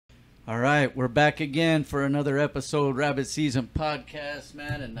All right, we're back again for another episode, Rabbit Season Podcast,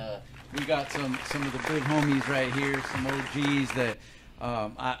 man, and we got some of the big homies right here, some OGs that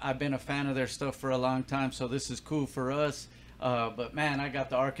I've been a fan of their stuff for a long time, so this is cool for us. But man, I got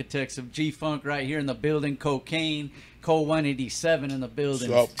the architects of G-Funk right here in the building, Kokane, Cold 187 in the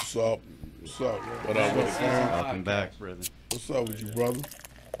building. What's up? What up with it? Welcome back, brother. What's up with you, brother?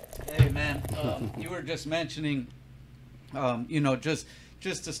 Hey, man, you were just mentioning,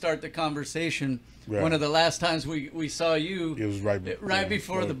 just to start the conversation, right. One of the last times we saw you, it was right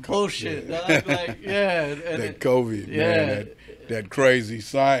before the bullshit. Yeah. That COVID, man, that crazy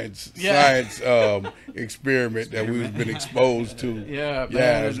science experiment that we've been exposed to. Yeah,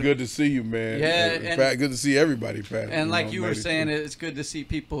 man. It's good to see you, man. Yeah, Pat, good to see everybody, Pat. And like you were saying, it's good to see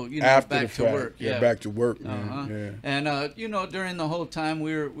people, after back to work. Yeah, back to work, man. And during the whole time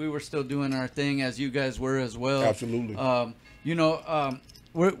we were still doing our thing, as you guys were as well. Absolutely.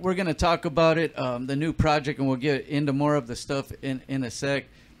 We're gonna talk about it, the new project, and we'll get into more of the stuff in a sec.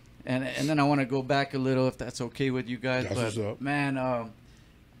 And then I want to go back a little, if that's okay with you guys. That's what's up. Man,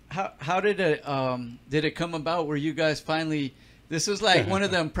 how did it come about where you guys finally? This was like one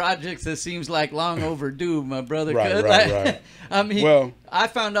of them projects that seems like long overdue, my brother. Right. I mean, I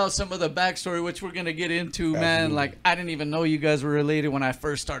found out some of the backstory, which we're gonna get into, absolutely. man. Like, I didn't even know you guys were related when I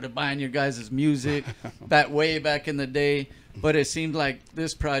first started buying your guys' music, way back in the day. But it seemed like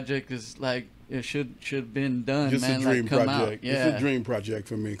this project is like it should have been done. Just man. a dream come project. Out. Yeah. It's a dream project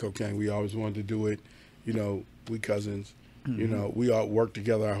for me and Kokane. We always wanted to do it. We cousins. Mm-hmm. We all worked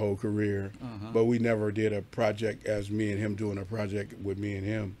together our whole career, but we never did a project as me and him doing a project with me and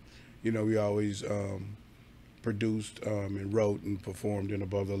him. We always produced and wrote and performed in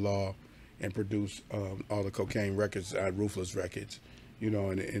Above the Law and produced all the Kokane records, Ruthless Records.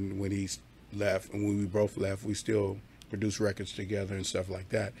 And when he left and when we both left, we still produce records together and stuff like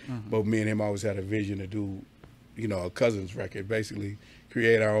that. But me and him always had a vision to do, a cousin's record, basically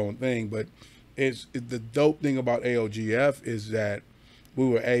create our own thing. But it's the dope thing about A.O.G.F. is that we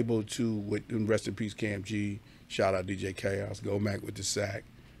were able to, rest in peace, Camp G, shout out DJ Chaos, Go Mac with the sack,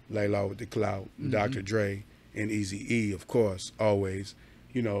 Layla with the clout, Dr. Dre, and Eazy-E, of course, always.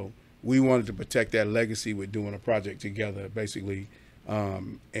 We wanted to protect that legacy with doing a project together, basically,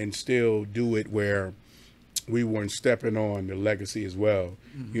 and still do it where we weren't stepping on the legacy as well,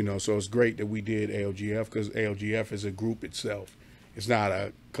 so it's great that we did A.O.G.F. because A.O.G.F. is a group itself. It's not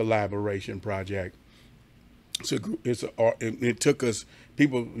a collaboration project. It's a group. It took us,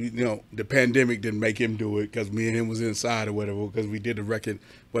 people, the pandemic didn't make him do it because me and him was inside or whatever, because we did the record,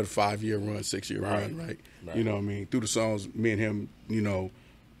 5-year run, 6-year run, right? You know what I mean? Through the songs, me and him,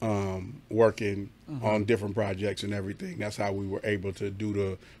 working on different projects and everything. That's how we were able to do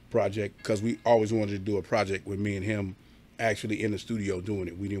the project, because we always wanted to do a project with me and him actually in the studio doing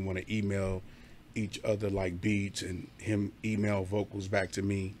it. We didn't want to email each other like beats and him email vocals back to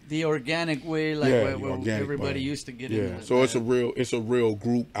me. The organic way, like everybody used to get into. So it's a real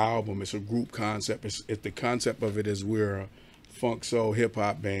group album. It's a group concept. It's the concept of it is we're a funk soul hip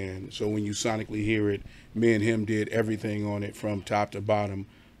hop band. So when you sonically hear it, me and him did everything on it from top to bottom.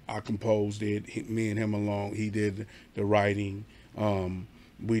 I composed it. Me and him alone. He did the writing.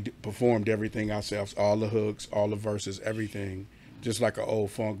 We performed everything ourselves, all the hooks, all the verses, everything, just like an old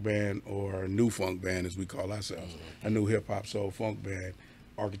funk band or a new funk band, as we call ourselves, a new hip-hop soul funk band,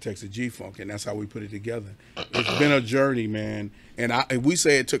 Architects of G-Funk, and that's how we put it together. It's been a journey, man, and we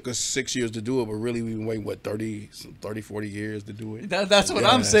say it took us 6 years to do it, but really we've been waiting, 30, 40 years to do it? That's what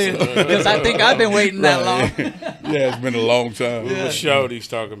I'm saying, because I think I've been waiting that long. It's been a long time. With Shody's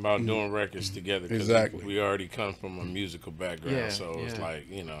talking about doing records together. Exactly. We already come from a musical background, so it's like,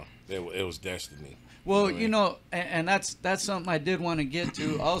 it was destiny. Well, and that's something I did want to get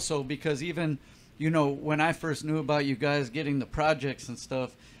to also, because even, when I first knew about you guys getting the projects and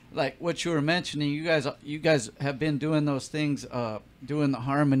stuff, like what you were mentioning, you guys have been doing those things, doing the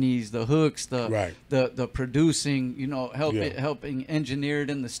harmonies, the hooks, the producing, helping engineer it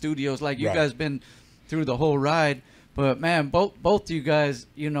in the studios. Like you guys been through the whole ride. But man, both you guys,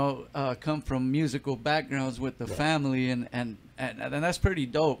 come from musical backgrounds with the family, and that's pretty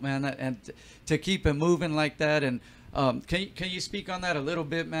dope, man. And to keep it moving like that, and can you speak on that a little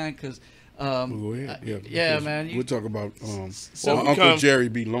bit, man? Because go ahead. Man. We'll talk about Uncle Jerry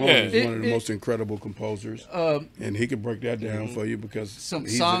B. Long is one of the most incredible composers, and he could break that down for you, because some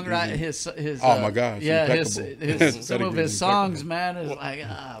songwriting, his oh my gosh, his some of his songs, man, is like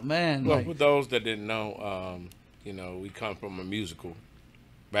man. Well, for those that didn't know, we come from a musical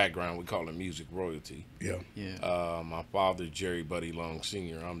background. We call it music royalty. My father, Jerry Buddy Long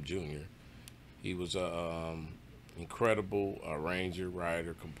Sr., I'm Junior. He was a incredible arranger,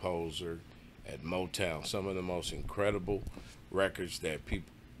 writer, composer at Motown. Some of the most incredible records that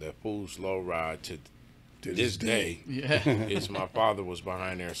fools low ride to this day. Yeah. Is my father was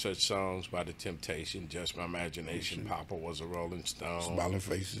behind there. Such songs by The Temptation, Just My Imagination, Papa Was a Rolling Stone, Smiling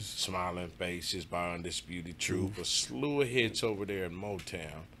Faces by Undisputed Truth, a slew of hits over there in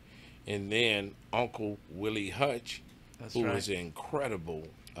Motown. And then Uncle Willie Hutch, who was an incredible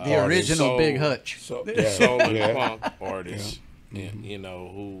the original soul, Big Hutch, soul and funk artist, and, you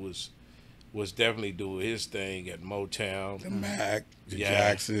know, who was definitely doing his thing at Motown. The Mac, the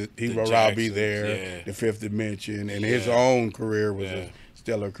Jackson, I'll Be There, the Fifth Dimension, and his own career was a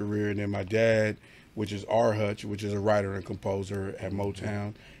stellar career. And then my dad, which is R. Hutch, which is a writer and composer at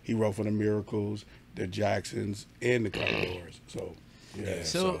Motown, he wrote for the Miracles, the Jacksons, and the Commodores. So,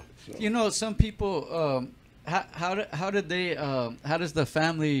 So you know, some people, how does the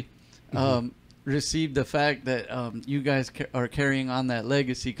family receive the fact that you guys are carrying on that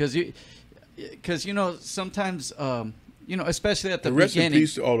legacy? Because you know, sometimes you know, especially at the rest beginning. in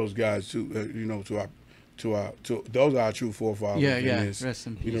peace to all those guys too. You know, to those are our true forefathers. Rest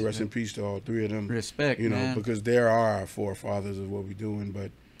in peace. You know, rest in peace to all three of them. Respect, you know, man. because there are our forefathers of what we're doing, but.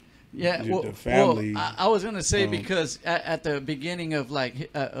 Yeah, the family. I was gonna say because at the beginning of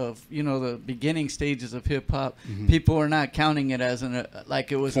you know, the beginning stages of hip hop, people were not counting it as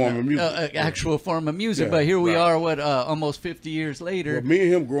like it was an actual form of music. Yeah, but here we are, almost 50 years later. Well, me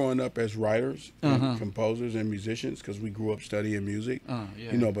and him growing up as writers, and composers, and musicians, because we grew up studying music.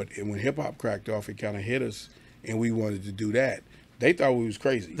 You know, but when hip hop cracked off, it kind of hit us, and we wanted to do that. They thought we was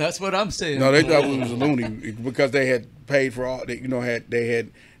crazy. That's what I'm saying. No, they thought we was loony because they had paid for all. You know, they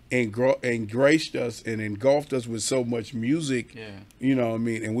had engraced us and engulfed us with so much music, you know what I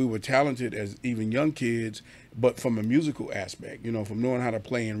mean? And we were talented as even young kids, but from a musical aspect, you know, from knowing how to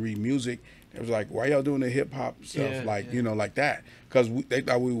play and read music, it was like, why y'all doing the hip hop stuff you know, like that? Because they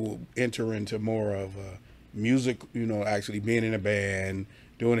thought we would enter into more of music, you know, actually being in a band,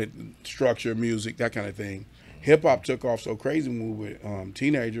 doing it, structure music, that kind of thing. Hip hop took off so crazy when we were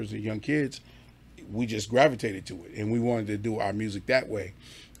teenagers and young kids, we just gravitated to it, and we wanted to do our music that way.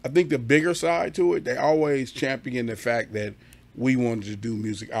 I think the bigger side to it, they always championed the fact that we wanted to do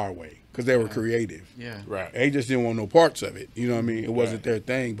music our way because they were creative. Yeah. Right. They just didn't want no parts of it. You know what I mean? It wasn't their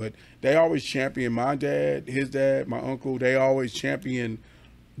thing. But they always championed my dad, his dad, my uncle. They always championed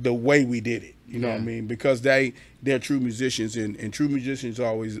the way we did it. You know what I mean? Because they're true musicians, and true musicians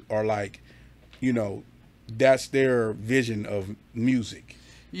always are like, you know, that's their vision of music.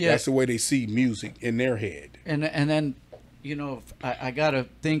 Yeah. That's the way they see music in their head. And then, you know, I gotta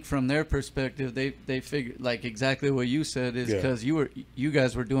think from their perspective. They figured, like, exactly what you said is because you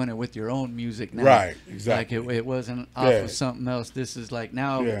guys were doing it with your own music now. Right, exactly. Like it wasn't off of something else. This is like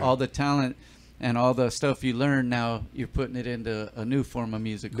now all the talent and all the stuff you learn now, you're putting it into a new form of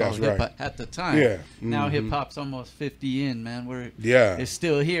music called hip hop. At the time, now hip hop's almost 50 in, man. It's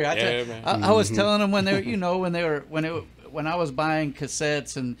still here. I was telling them when they were, you know, when I was buying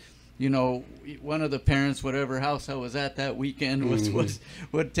cassettes, and you know, one of the parents, whatever house I was at that weekend,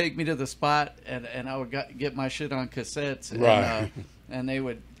 would take me to the spot, and I would get my shit on cassettes, and, and they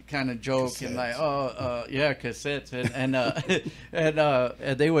would kind of joke cassettes. And like, cassettes,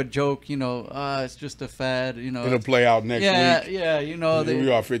 and they would joke, you know, it's just a fad, you know, it'll play out next week. You know, we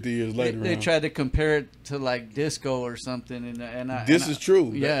are 50 years later. They tried to compare it to like disco or something, this is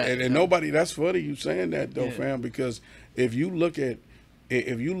true. And nobody. That's funny you saying that though, fam, because if you look at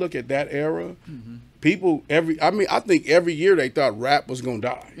that era, people I think every year they thought rap was gonna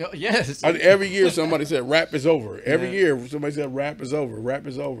die. Yes. Every year somebody said rap is over. Every year somebody said rap is over. Rap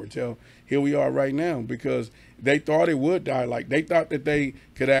is over. Till here we are right now, because they thought it would die. Like they thought that they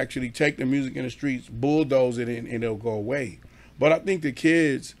could actually take the music in the streets, bulldoze it, and it'll go away. But I think the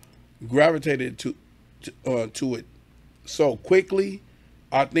kids gravitated to it so quickly.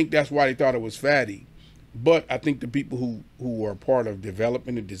 I think that's why they thought it was fatty. But I think the people who were part of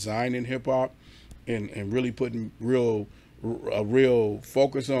developing and designing hip hop and really putting a real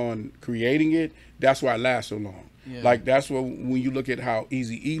focus on creating it, that's why it lasts so long. Yeah. Like that's when you look at how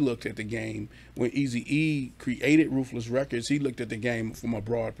Eazy-E looked at the game. When Eazy-E created Ruthless Records, he looked at the game from a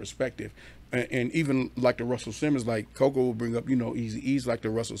broad perspective. And even like the Russell Simmons, like Coco will bring up, you know, Eazy-E's like the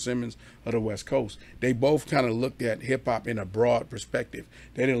Russell Simmons of the West Coast. They both kind of looked at hip hop in a broad perspective.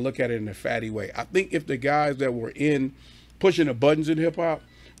 They didn't look at it in a fatty way. I think if the guys that were in pushing the buttons in hip hop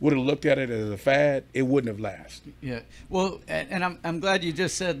would have looked at it as a fad, it wouldn't have lasted. Yeah. Well, and I'm glad you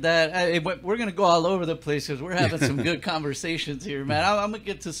just said that. We're going to go all over the place because we're having some good conversations here, man. I'm going to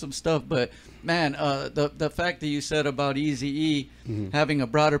get to some stuff, but man, the fact that you said about Eazy-E having a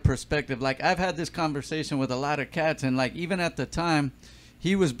broader perspective, like I've had this conversation with a lot of cats, and like even at the time,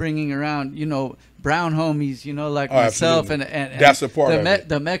 he was bringing around, you know, brown homies, you know, like myself, and that's a part of it.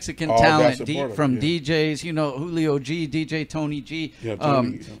 The Mexican talent from DJs, you know, Julio G, DJ Tony G,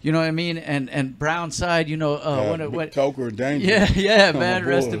 you know what I mean, and brown side, you know, Toker and Danger. Yeah, man,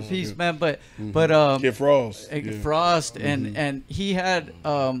 rest in peace, man. But Kid Frost, Frost, and he had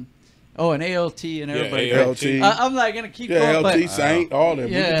and ALT and everybody. ALT. I'm like gonna keep going, ALT, Saint, all them.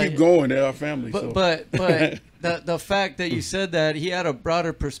 Yeah, we can keep going. They're our family. But the fact that you said that he had a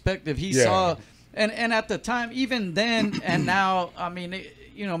broader perspective, he saw, and at the time, even then and now, I mean,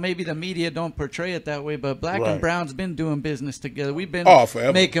 you know, maybe the media don't portray it that way, but Black and Brown's been doing business together. We've been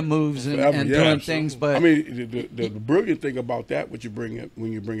making moves and doing things. But I mean, the brilliant thing about that, what you bring it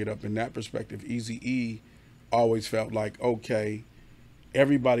when you bring it up in that perspective, Eazy-E always felt like, okay,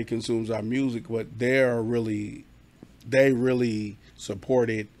 everybody consumes our music, but they really support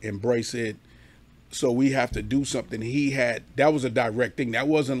it, embrace it. So we have to do something. That was a direct thing. That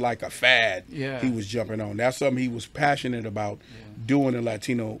wasn't like a fad he was jumping on. That's something he was passionate about doing a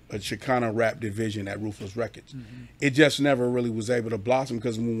Chicana rap division at Ruthless Records. It just never really was able to blossom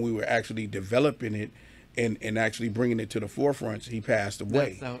because when we were actually developing it and actually bringing it to the forefront, he passed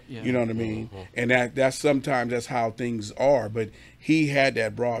away. You know what I mean? And that's sometimes that's how things are. But he had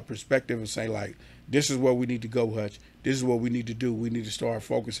that broad perspective of saying like, this is where we need to go, Hutch. This is what we need to do. We need to start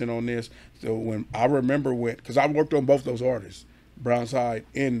focusing on this. So when I remember because I worked on both those artists, Brownside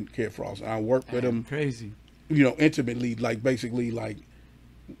and Kid Frost, and I worked with them, you know, intimately, like basically like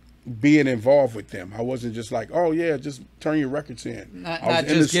being involved with them. I wasn't just like, oh yeah, just turn your records in. Not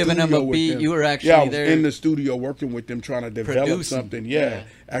just giving them a beat. You were actually I was in the studio working with them, trying to develop something.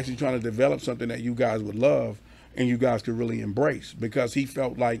 Actually trying to develop something that you guys would love and you guys could really embrace, because he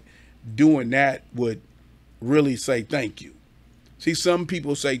felt like doing that would really say thank you. See, some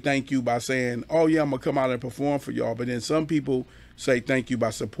people say thank you by saying, oh yeah, I'm gonna come out and perform for y'all, but then some people say thank you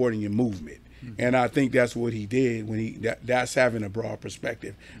by supporting your movement. And I think that's what he did when that's having a broad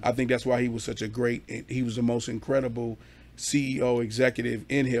perspective. I think that's why he was such a he was the most incredible CEO executive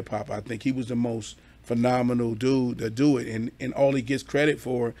in hip hop. I think he was the most phenomenal dude to do it, and all he gets credit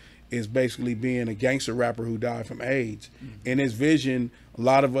for is basically being a gangster rapper who died from AIDS. In his vision, a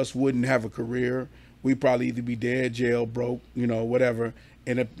lot of us wouldn't have a career. We'd probably either be dead, jail, broke, you know, whatever,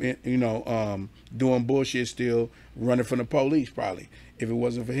 and you know, doing bullshit still, running from the police probably. If it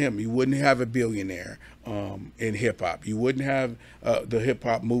wasn't for him, you wouldn't have a billionaire in hip hop. You wouldn't have the hip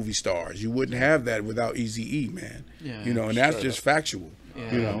hop movie stars. You wouldn't have that without Eazy-E, man. You know, and that's just factual.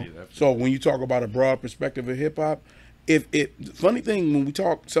 You know, so when you talk about a broad perspective of hip hop, funny thing when we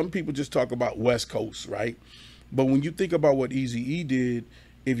talk, some people just talk about West Coast, right? But when you think about what Eazy-E did,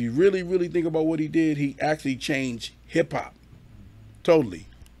 if you really, really think about what he did, he actually changed hip hop totally.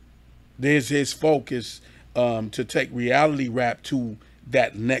 There's his focus to take reality rap to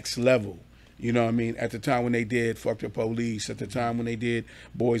that next level. You know what I mean? At the time when they did Fuck the Police, at the time when they did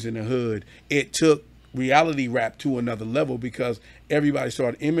Boys in the Hood, it took reality rap to another level because everybody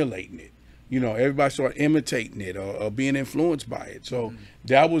started emulating it. You know, everybody started imitating it or being influenced by it. So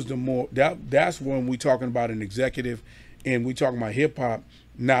that was that's when we talking about an executive and we talking about hip hop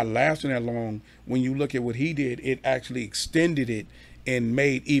not lasting that long. When you look at what he did, it actually extended it and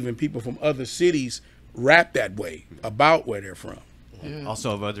made even people from other cities rap that way about where they're from.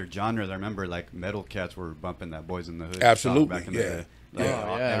 Also of other genres, I remember like metal cats were bumping that Boys in the Hood absolutely back in the day. Like,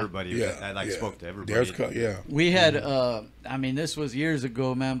 everybody spoke to everybody. We had I mean, this was years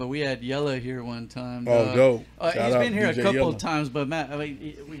ago, man, but we had Yella here one time. Dope. He's been here a couple of times, but man, I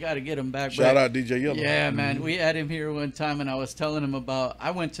mean, we got to get him back. Shout out DJ Yella. Yeah, man, we had him here one time, and I was telling him about. I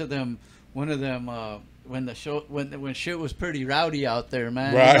went to one of them when the show when shit was pretty rowdy out there,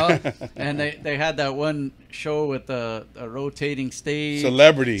 man. Right. You know? And they had that one show with a rotating stage.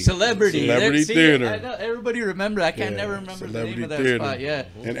 Celebrity Theater. I know, everybody remember. I can't never remember the name of that spot. Yeah.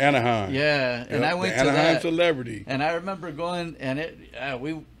 In Anaheim. Yeah, and I went to Anaheim that. Celebrity. And I remember going, and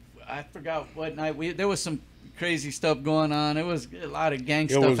I forgot what night there was some crazy stuff going on. It was a lot of gang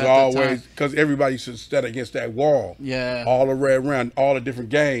stuff. It was always because everybody used to stand against that wall. Yeah. All the way around, all the different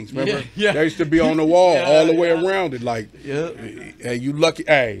gangs. Remember? Yeah. They used to be on the wall all the way around it. Like, hey, you lucky.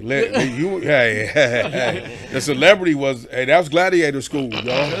 Hey, hey. The Celebrity was. Hey, that was Gladiator School,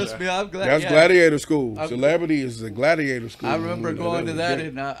 y'all. Trust me, I'm glad. That's Gladiator School. Celebrity is the Gladiator School. I remember going to that,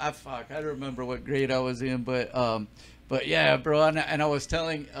 and I don't remember what grade I was in, but But yeah, bro, and I was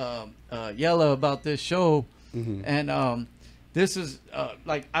telling Yella about this show, and this is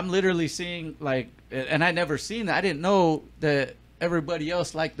like I'm literally seeing like, and I never seen that. I didn't know that everybody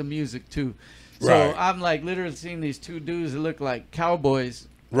else liked the music too. So I'm like literally seeing these two dudes that look like cowboys.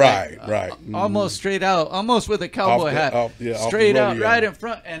 Right. Almost straight out, almost with a cowboy hat, straight out, right in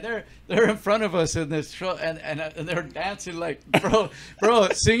front, and they're in front of us in this show, and they're dancing like, bro,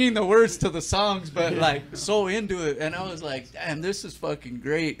 singing the words to the songs, but like so into it, and I was like, damn, this is fucking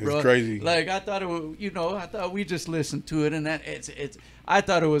great, bro. It's crazy. Like I thought it was, I thought we just listened to it, and that I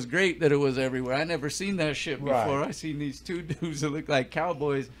thought it was great that it was everywhere. I never seen that shit before. I seen these two dudes that look like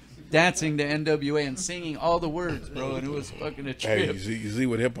cowboys dancing to NWA and singing all the words, bro, and it was fucking a trip. Hey, you see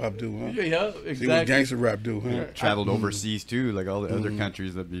what hip hop do, huh? Yeah, exactly. See what gangster rap do, huh? Traveled overseas too, like all the other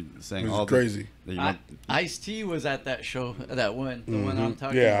countries that be saying all crazy. Ice-T was at that show, the one I'm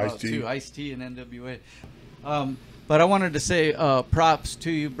talking about too. Ice-T and NWA. But I wanted to say props to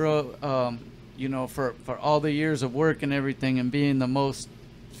you, bro. For all the years of work and everything, and being the most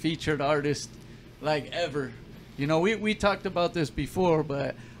featured artist like ever. We talked about this before,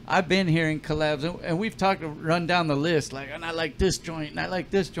 but I've been hearing collabs, and we've run down the list, like, and I like this joint, and I like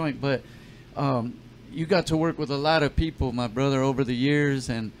this joint, but you got to work with a lot of people, my brother, over the years,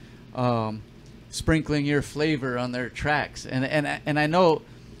 and sprinkling your flavor on their tracks, and I know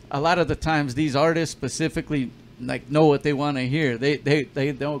a lot of the times these artists specifically like know what they want to hear.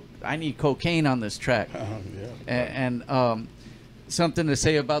 They don't. I need cocaine on this track, and something to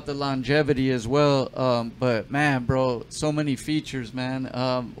say about the longevity as well, but man, bro, so many features, man.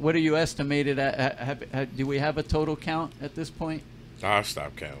 What are you estimated at? Do we have a total count at this point? I'll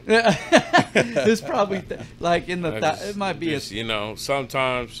stop counting. It's probably like in the it might be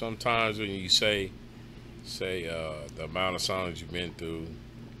sometimes when you say the amount of songs you've been through,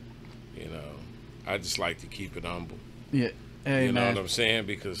 I just like to keep it humble. Yeah. Hey, you know man. what I'm saying?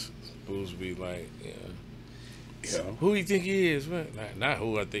 Because fools be like, who do you think he is? Well, not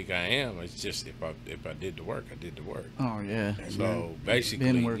who I think I am. It's just if I did the work, I did the work. Oh yeah. So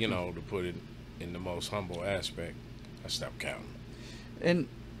basically, to put it in the most humble aspect, I stopped counting. And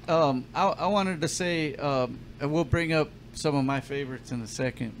I wanted to say, and we'll bring up some of my favorites in a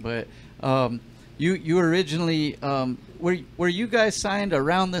second, but you originally were you guys signed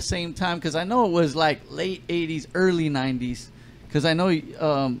around the same time? Because I know it was like late '80s, early '90s. Because I know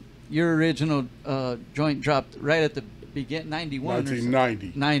your original joint dropped right at the beginning, 91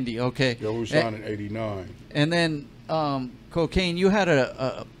 1990. 90, okay. Yeah, we were signed in 89. And then Cocaine, you had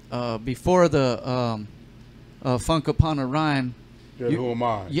before the Funk Upon a Rhyme. Who Am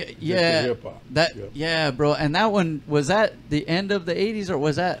I? Yeah. Hip-hop. Yeah, bro. And that one, was that the end of the 80s or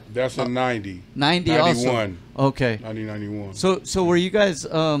was that? That's a 90. 90 91. Also? Okay. 91. So were you guys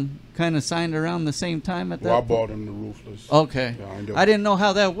kind of signed around the same time at that I bought him the Ruthless. Okay. Yeah, I didn't know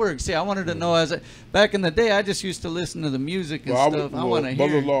how that works. See, I wanted to know back in the day, I just used to listen to the music and stuff. I want to hear.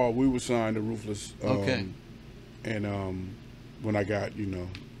 Brother Law, we were signed to Ruthless. Okay. And when I got, in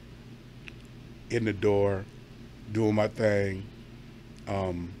the door, doing my thing,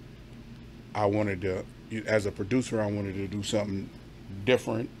 I wanted to, as a producer, I wanted to do something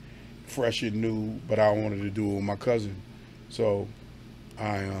different, fresh and new, but I wanted to do it with my cousin. So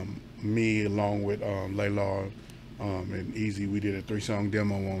me along with Layla and Easy, we did a 3-song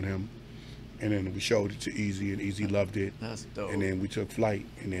demo on him, and then we showed it to Easy, and Easy loved it. That's dope. And then we took flight,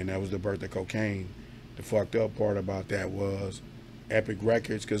 and then that was the birth of Cocaine. The fucked up part about that was Epic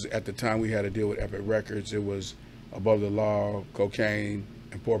Records, because at the time we had to deal with Epic Records. It was Above the Law, Cocaine,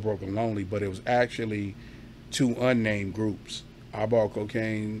 and Poor Broken Lonely, but it was actually 2 unnamed groups. I bought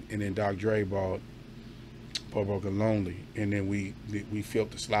Cocaine, and then Dr. Dre bought Poor Broken Lonely, and then we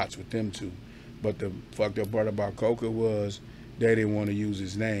filled the slots with them 2. But the fucked up part about Coca was they didn't want to use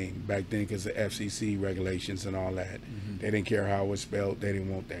his name back then because of FCC regulations and all that. Mm-hmm. They didn't care how it was spelled. They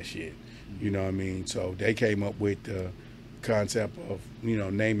didn't want that shit. Mm-hmm. You know what I mean? So they came up with the concept of,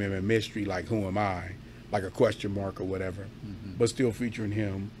 name him a mystery, like Who Am I? Like a question mark or whatever, but still featuring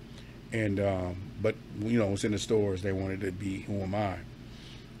him. And but it's in the stores. They wanted it to be Who Am I?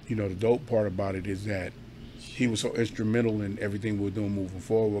 The dope part about it is that he was so instrumental in everything we were doing moving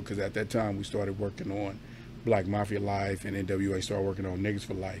forward. Because at that time we started working on Black Mafia Life, and NWA started working on Niggas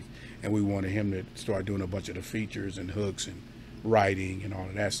for Life, and we wanted him to start doing a bunch of the features and hooks and writing and all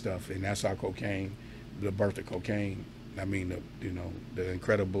of that stuff. And that's how Cocaine, the birth of Cocaine. I mean, the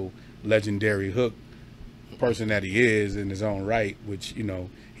incredible, legendary hook person that he is in his own right, which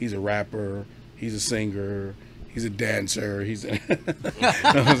he's a rapper, he's a singer, he's a dancer, he's a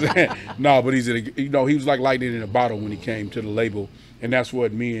no, but he was like lightning in a bottle when he came to the label, and that's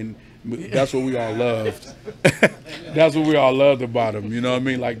what me and That's what we all loved. That's what we all loved about him. You know what I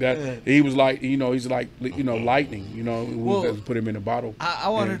mean? Like that. He was like, he's like, lightning. We put him in a bottle. I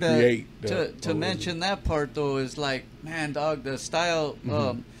wanted to mention that part though. Is like, man, dog, the style.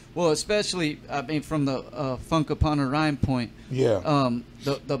 Well, especially from the Funk Upon a Rhyme point. Yeah.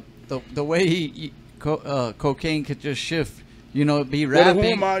 The way Cocaine could just shift. Be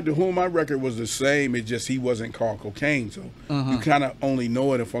rapping. The Who Am I record was the same. It's just he wasn't called Cocaine, so you kind of only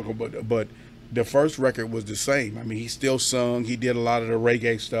know it in funk. But the first record was the same. I mean, he still sung. He did a lot of the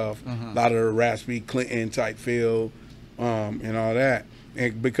reggae stuff, a lot of the raspy Clinton type feel, and all that.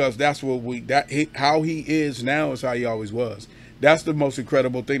 And because that's what how he is now is how he always was. That's the most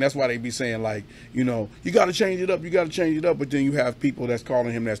incredible thing. That's why they be saying like, you got to change it up. You got to change it up. But then you have people that's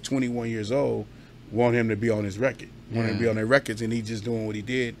calling him that's 21 years old, want him to be on his record. Want to be on their records, and he's just doing what he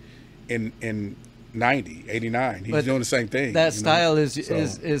did in 90, 89. He's doing the same thing. That style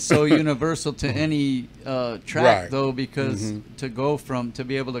is so universal to any track, though, because to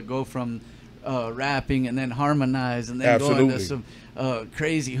be able to go from rapping and then harmonize and then go into some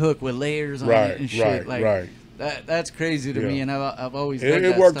crazy hook with layers on it and shit. That's crazy to me, and I've always done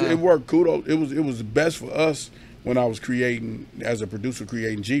that worked. style. It worked. Kudos. It was the best for us when I was creating as a producer,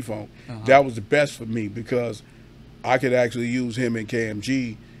 creating G-Funk. That was the best for me because I could actually use him and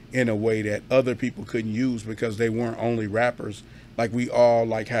KMG in a way that other people couldn't use because they weren't only rappers. Like we all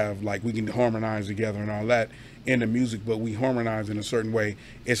we can harmonize together and all that in the music, but we harmonize in a certain way.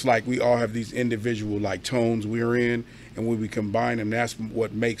 It's like we all have these individual tones we're in, and when we combine them, that's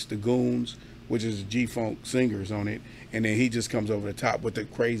what makes the Goons, which is G-Funk singers on it. And then he just comes over the top with the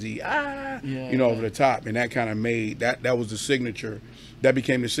crazy over the top, and that kind of made that was the signature. That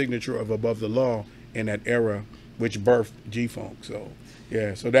became the signature of Above the Law in that era, which birthed G-Funk. So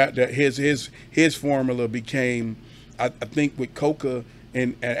yeah, so that his formula became, I think with Coca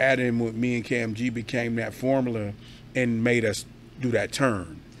and adding with me and KMG became that formula and made us do that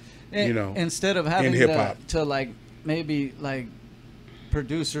turn. Instead of having to maybe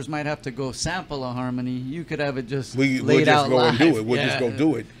producers might have to go sample a harmony, you could have it just laid out live. We'll just go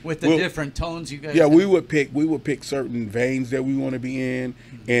do it with the different tones you guys. Yeah, we would pick certain veins that we want to be in,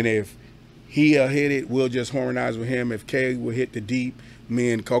 and if he'll hit it, we'll just harmonize with him. If K will hit the deep,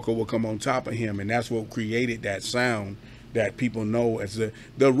 me and Coco will come on top of him, and that's what created that sound that people know as the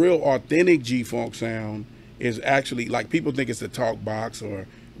real authentic G-Funk sound. Is actually people think it's the talk box or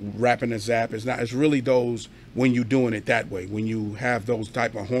rapping a zap. It's not. It's really those when you're doing it that way. When you have those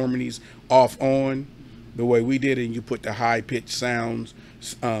type of harmonies off on, the way we did it, and you put the high pitched sounds,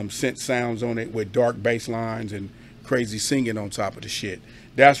 synth sounds on it with dark bass lines and crazy singing on top of the shit.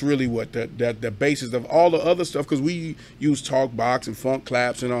 That's really what the basis of all the other stuff, because we use talk box and funk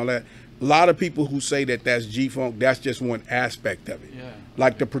claps and all that. A lot of people who say that that's G-Funk, that's just one aspect of it. Yeah.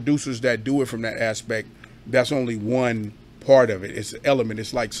 Like the producers that do it from that aspect, that's only one part of it. It's an element.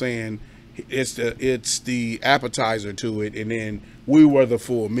 It's like saying it's the appetizer to it, and then we were the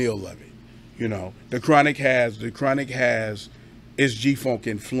full meal of it. The Chronic is G-Funk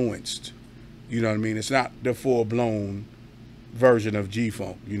influenced. You know what I mean? It's not the full blown version of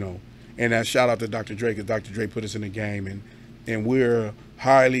G-Funk. And shout out to Dr. Dre, because Dr. Dre put us in the game, and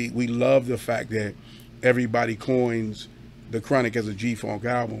we love the fact that everybody coins the Chronic as a G-Funk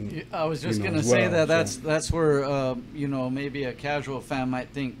album. I was just gonna say that's where maybe a casual fan might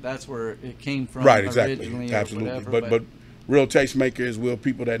think that's where it came from. Right, exactly, originally, absolutely. Or whatever, but real tastemakers,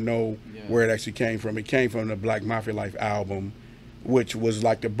 people that know where it actually came from. It came from the Black Mafia Life album, which was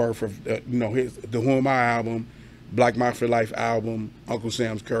like the birth of the Who Am I album, Black Mafia Life album, Uncle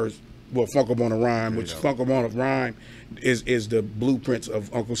Sam's Curse, Funk Upon a Rhyme, which Funk Upon a Rhyme is the blueprints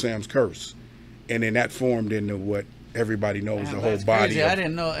of Uncle Sam's Curse, and then that formed into what everybody knows. Man, the whole body. Crazy. I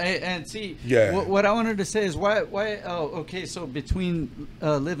didn't know. And see, what I wanted to say is why. Oh, okay. So between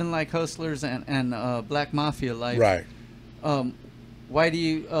Living Like Hustlers and Black Mafia Life, right? Why do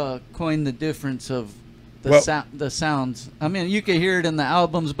you coin the difference of the sounds? I mean, you can hear it in the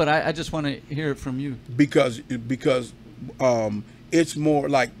albums, but I just want to hear it from you. Because it's more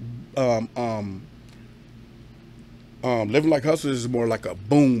like Living Like Hustlers is more like a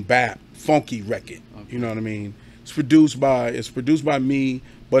boom bap funky record. Okay. You know what I mean? It's produced by me,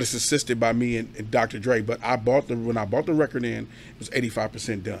 but it's assisted by me and Dr. Dre. But when I bought the record in, it was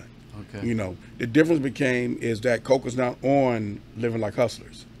 85% done. Okay. The difference is that Coca's not on Living Like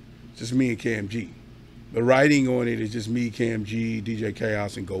Hustlers. It's just me and KMG. The writing on it is just me, KMG, DJ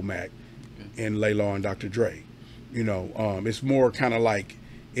Chaos, and Go Mac, and Laylaw and Dr. Dre. It's more kind of like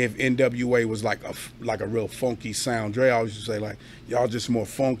if NWA was like a real funky sound. Dre always used to say y'all just more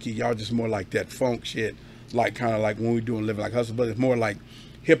funky, y'all just more like that funk shit. Kind of like when we're doing Living Like Hustle, but it's more like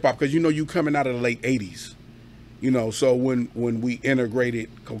hip hop, because you know you coming out of the late '80s, you know. So when we integrated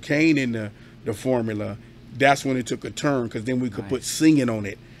cocaine in the formula, that's when it took a turn, because then we could put singing on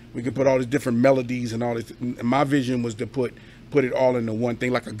it. We could put all these different melodies and all this. And my vision was to put it all into one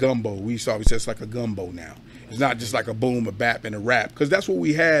thing, like a gumbo. We used to always say it's like a gumbo now. It's not just like a boom, a bap, and a rap, because that's what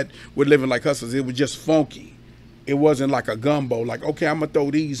we had with Living Like Hustlers. It was just funky. It wasn't like a gumbo. Like, okay, I'm gonna throw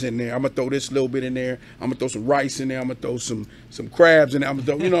these in there. I'm gonna throw this little bit in there. I'm gonna throw some rice in there. I'm gonna throw some crabs in there. I'm gonna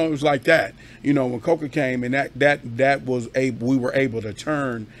throw, you know, it was like that. You know, when Coca came, and that was we were able to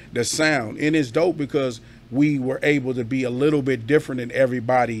turn the sound, and it's dope because we were able to be a little bit different than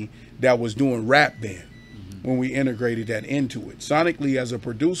everybody that was doing rap then. When we integrated that into it. Sonically, as a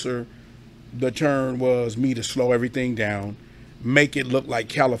producer, the turn was me to slow everything down, make it look like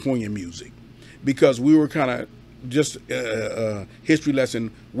California music, because we were kind of just history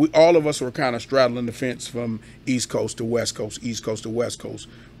lesson. All of us were kind of straddling the fence from East Coast to West Coast, East Coast to West Coast.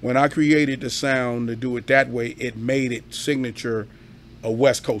 When I created the sound to do it that way, it made it signature a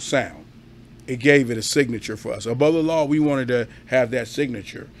West Coast sound. It gave it a signature for us. Above the Law, we wanted to have that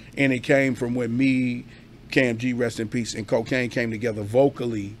signature, and it came from when me, Cam G, rest in peace, and Cocaine came together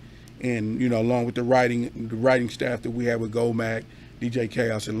vocally, and you know, along with the writing staff that we had with Goldmac, DJ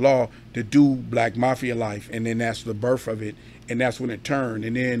Chaos, and Law, to do Black Mafia Life, and then that's the birth of it, and that's when it turned.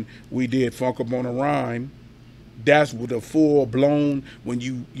 And then we did Funk Up on a Rhyme. That's with the full blown,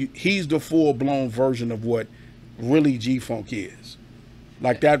 he's the full blown version of what really G-Funk is.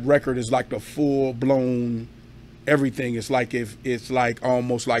 Like, that record is like the full blown everything. It's like it's like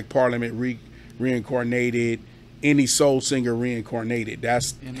almost like Parliament reincarnated, any soul singer reincarnated.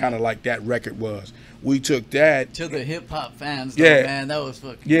 That's kind of like that record was. We took that to the hip hop fans. Though, yeah, man, that was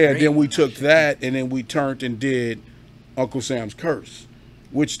fucking yeah. Great. Then we took that, and then we turned and did Uncle Sam's Curse,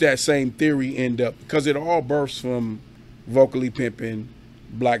 which that same theory ended up, because it all births from Vocally Pimpin',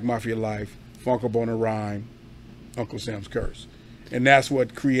 Black Mafia Life, Funk Up on a Rhyme, Uncle Sam's Curse. And that's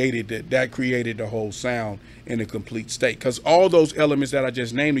what created that created the whole sound in a complete state. Because all those elements that I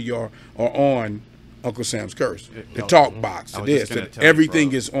just named to y'all are on Uncle Sam's Curse. The talk box,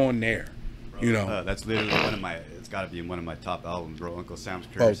 everything is on there. Bro, you know, that's literally it's got to be one of my top albums, bro. Uncle Sam's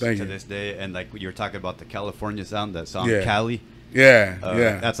Oh, Curse to this day. And like you were talking about the California sound, that song Cali.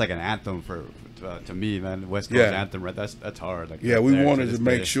 Yeah, That's like an anthem to me, man. West Coast anthem, right? That's hard. Like, we wanted to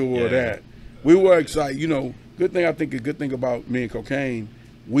make sure that we were excited. You know, a good thing about me and Cocaine,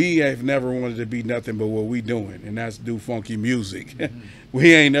 we have never wanted to be nothing but what we doing, and that's do funky music.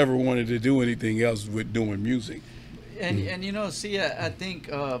 We ain't never wanted to do anything else with doing music. And you know, see, I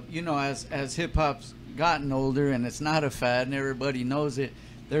think you know, as hip hop's gotten older and it's not a fad and everybody knows it,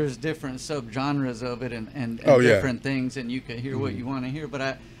 there's different subgenres of it and different things, and you can hear what you want to hear.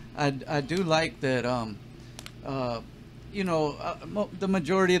 But I do like that. You know, the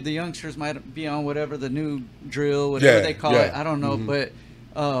majority of the youngsters might be on whatever the new drill, whatever they call it. I don't know,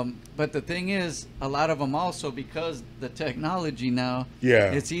 but the thing is, a lot of them also, because the technology now,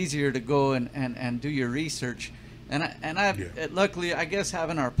 it's easier to go and do your research. And I've luckily, I guess,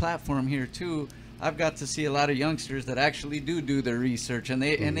 having our platform here too, I've got to see a lot of youngsters that actually do their research, and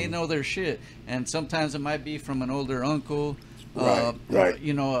they know their shit. And sometimes it might be from an older uncle,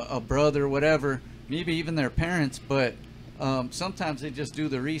 you know, a brother, whatever, maybe even their parents, but sometimes they just do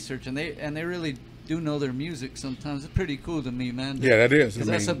the research, and they really do know their music. Sometimes it's pretty cool to me, man. Yeah, that is. Because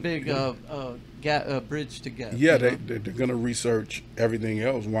that's a big bridge to gap. Yeah, they're gonna research everything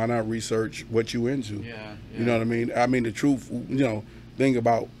else. Why not research what you into? Yeah. You know what I mean? I mean, the truth. You know, thing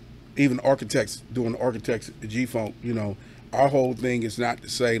about even architects doing architects G-Funk. You know, our whole thing is not to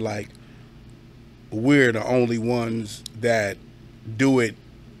say like we're the only ones that do it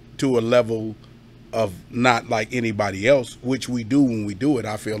to a level of not like anybody else, which we do when we do it.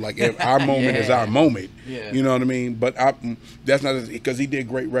 I feel like our moment is our moment. Yeah. You know what I mean? But that's not because he did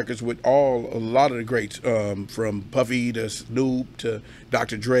great records with a lot of the greats, from Puffy to Snoop to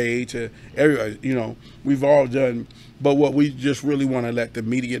Dr. Dre to everybody. You know, we've all done. But what we just really want to let the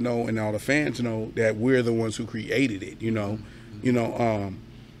media know and all the fans know that we're the ones who created it. You know,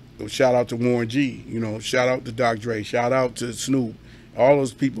 shout out to Warren G. You know, shout out to Dr. Dre. Shout out to Snoop. All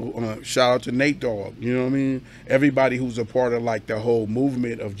those people, shout out to Nate Dogg, you know what I mean? Everybody who's a part of like the whole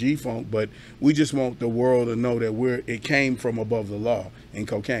movement of G-Funk, but we just want the world to know that it came from above the law in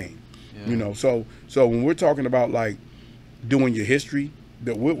Cocaine, you know? So when we're talking about like doing your history,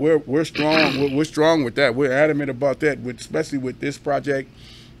 that we're strong, we're strong with that. We're adamant about that, especially with this project,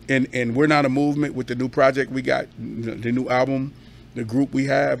 and we're not a movement with the new project we got, the new album, the group we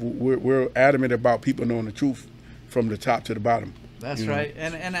have. We're adamant about people knowing the truth from the top to the bottom. That's right,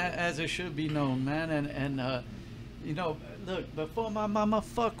 and as it should be known, man, and you know, look, before my mama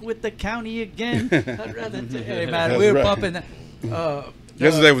fuck with the county again, I'd rather. Hey man, That's we were right. bumping that.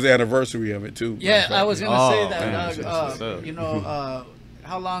 Yesterday was the anniversary of it too. Yeah, I was gonna say that. man, that's what's up. You know,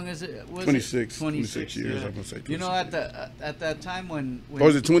 how long is it? Was 26, it? 26 years. Yeah. I'm gonna say 26. You know, at that time when or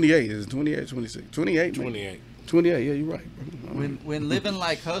is it 28? Is it 28, 26? 28. 28. 28. Yeah, you're right. when Living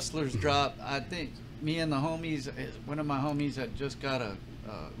Like Hustlers dropped, I think me and the homies, one of my homies had just got a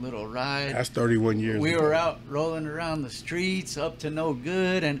little ride. That's 31 years. We ago. were out rolling around the streets, up to no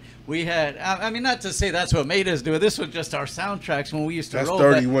good, and we had. I mean, not to say that's what made us do it. This was just our soundtracks when we used to That's roll.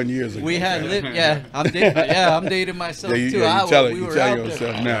 31 years ago. We had yeah, I'm dating myself Yeah, too. you tell it. We You were tell out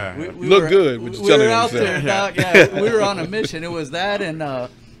yourself there. now. We Look were, good, but you we telling were out yourself. there, dog. Yeah, we were on a mission. It was that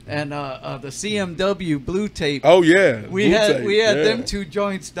and the CMW Blue Tape. Oh yeah. We Blue had Tape, yeah. them two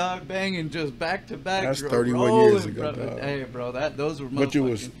joints, dog, banging just back to back. That's 31 rolling, years ago, bro. dog. Hey, bro, those were. But you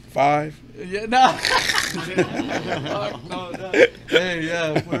was motherfucking- 5. Yeah, no. Fuck no, no. Hey,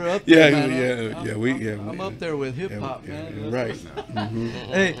 yeah, we're up Yeah, there, man. yeah. I'm up there with hip hop, man. Right.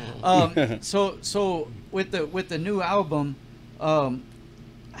 Hey, so with the new album,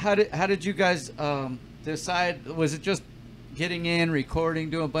 how did you guys decide? Was it just getting in, recording,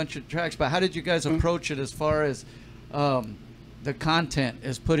 doing a bunch of tracks? But how did you guys approach it as far as the content,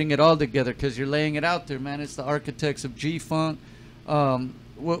 as putting it all together? Because you're laying it out there, man. It's the architects of G-Funk.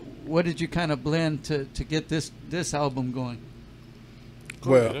 What did you kind of blend to get this album going?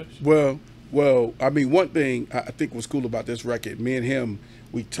 Well. I mean, one thing I think was cool about this record, me and him,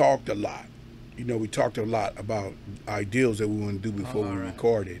 we talked a lot. You know, we talked a lot about ideals that we want to do before we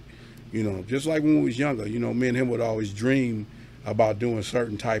recorded. You know, just like when we was younger. You know, me and him would always dream about doing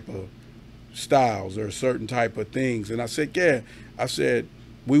certain type of styles or certain type of things. And I said, yeah. I said,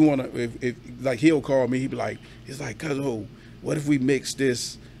 we want to. If like he'll call me, he'd be like, he's like, cuz what if we mix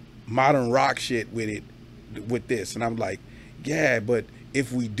this modern rock shit with this? And I'm like, yeah, but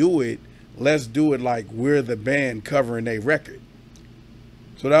if we do it, let's do it like we're the band covering a record.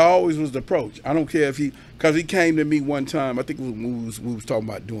 So that always was the approach. I don't care if because he came to me one time, I think it was when we was talking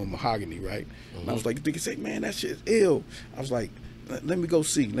about doing Mahogany, right? And I was like, he said, man, that shit's ill. I was like, let me go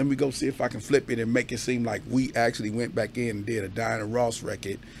see if I can flip it and make it seem like we actually went back in and did a Diana Ross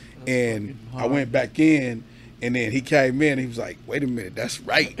record. And I went back in, and then he came in and he was like, wait a minute, that's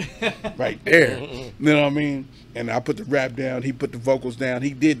right. Right there. You know what I mean? And I put the rap down, he put the vocals down,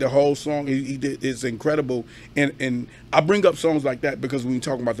 he did the whole song. He did, it's incredible. And I bring up songs like that because when we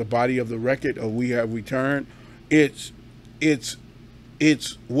talk about the body of the record or We Have Returned, it's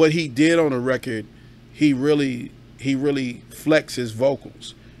what he did on the record. He really flexed his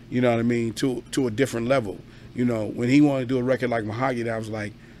vocals, you know what I mean, to a different level. You know, when he wanted to do a record like Mahogany, I was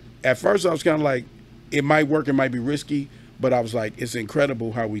like, at first I was kind of like, it might work, it might be risky, but I was like, it's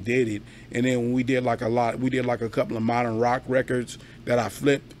incredible how we did it. And then when we did like a couple of modern rock records that I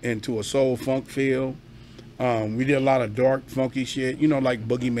flipped into a soul funk feel. We did a lot of dark funky shit, you know, like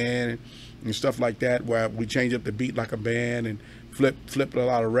Boogeyman and stuff like that, where we changed up the beat like a band and flipped a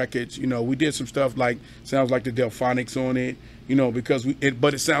lot of records. You know, we did some stuff like sounds like the Delphonics on it, you know, because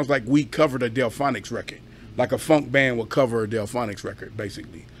but it sounds like we covered a Delphonics record, like a funk band would cover a Delphonics record,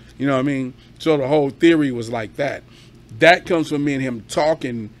 basically. You know what I mean? So the whole theory was like that. That comes from me and him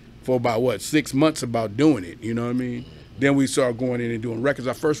talking for about 6 months about doing it. You know what I mean? Then we started going in and doing records.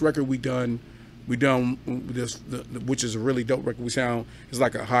 Our first record we done this, which is a really dope record. It's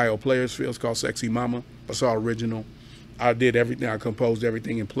like a Ohio Players feel. It's called Sexy Mama. It's all original. I did everything. I composed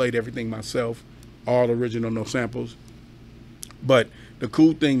everything and played everything myself. All original, no samples. But the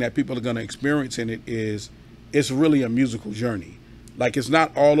cool thing that people are gonna experience in it is it's really a musical journey. Like, it's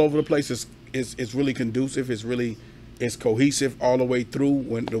not all over the place. It's really conducive. It's cohesive all the way through.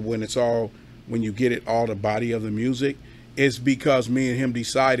 When you get it all the body of the music, it's because me and him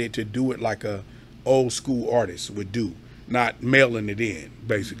decided to do it like a old school artist would do, not mailing it in,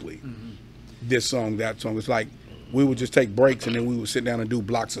 basically. This song, that song. It's like we would just take breaks and then we would sit down and do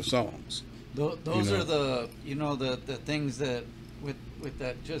blocks of songs. Those are the things that with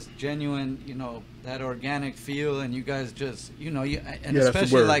that just genuine, that organic feel, and you guys just,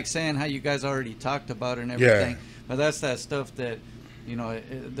 especially like saying how you guys already talked about it and everything. Yeah. But that's that stuff that,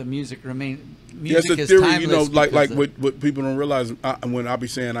 the music remains. It's a Music is theory, timeless. like what people don't realize when I be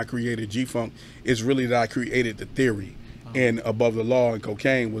saying I created G-Funk, it's really that I created the theory. And Above the Law and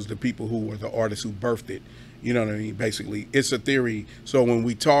Kokane was the people who were the artists who birthed it. You know what I mean? Basically, it's a theory. So when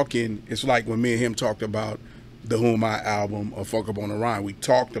we talking, it's like when me and him talked about the Who Am I album or Fuck Up on the Rhyme, we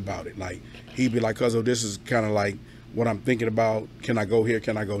talked about it. Like, he'd be like, "Cuzzo, this is kind of like what I'm thinking about. Can I go here?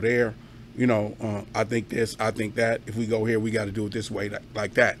 Can I go there?" I think this, I think that. If we go here, we got to do it this way,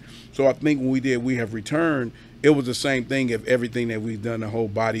 like that. So I think when we did We Have Returned, it was the same thing of everything that we've done, the whole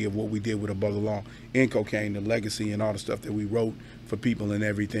body of what we did with Above the Law and Kokane, the legacy and all the stuff that we wrote for people and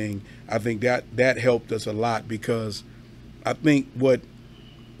everything. I think that helped us a lot, because I think what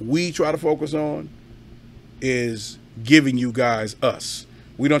we try to focus on is giving you guys us.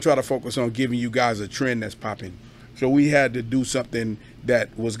 We don't try to focus on giving you guys a trend that's popping. So we had to do something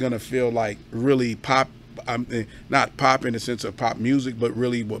that was going to feel like really pop, not pop in the sense of pop music, but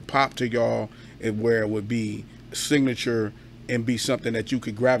really would pop to y'all, and where it would be signature and be something that you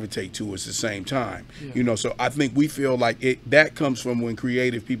could gravitate to at the same time. Yeah. So I think we feel like that comes from when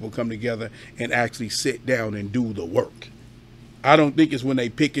creative people come together and actually sit down and do the work. I don't think it's when they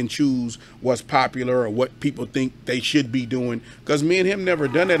pick and choose what's popular or what people think they should be doing, because me and him never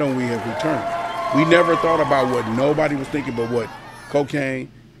done that on We Have Returned. We never thought about what nobody was thinking, but what Kokane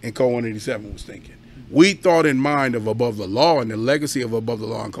and Cold 187 was thinking. We thought in mind of Above the Law and the legacy of Above the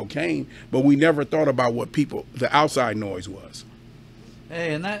Law and Kokane, but we never thought about what the outside noise was.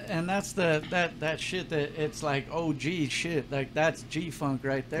 Hey, and that's that shit that it's like O.G. shit. Like, that's G-Funk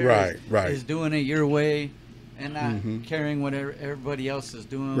right there. Right. Is doing it your way and not carrying what everybody else is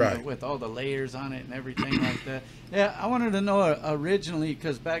doing with all the layers on it and everything like that. Yeah, I wanted to know originally,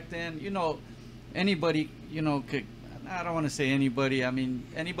 because back then, anybody, could, I don't want to say anybody, I mean,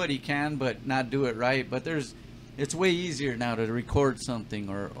 anybody can, but not do it right. But it's way easier now to record something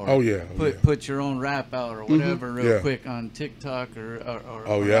or put your own rap out or whatever real quick on TikTok or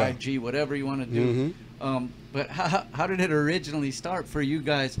IG, whatever you want to do. But how did it originally start for you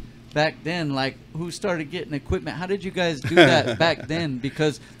guys back then? Like, who started getting equipment? How did you guys do that back then?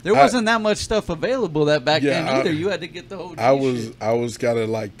 Because there wasn't that much stuff available back then either. You had to get the whole I was kind of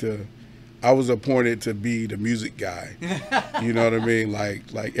like I was appointed to be the music guy. You know what I mean?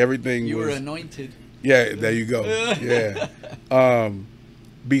 Like everything you were anointed. Yeah, there you go. Yeah.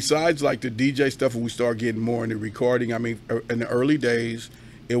 Besides like the DJ stuff, when we started getting more into recording, I mean, in the early days,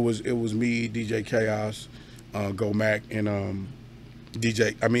 it was me, DJ Chaos, Go Mac, and and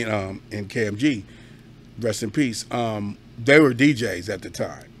KMG, rest in peace. They were DJs at the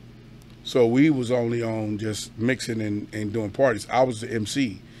time, so we was only on just mixing and doing parties. I was the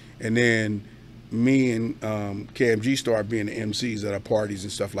MC. And then me and KMG started being the MCs at our parties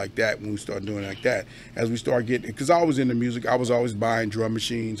and stuff like that when we started doing it like that. As we started getting, because I was into music, I was always buying drum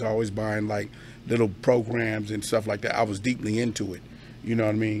machines, always buying like little programs and stuff like that. I was deeply into it. You know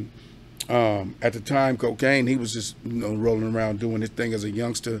what I mean? At the time, Kokane, he was just rolling around doing his thing as a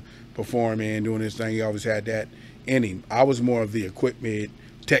youngster, performing, doing his thing. He always had that in him. I was more of the equipment,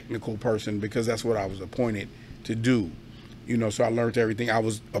 technical person, because that's what I was appointed to do. So I learned everything. I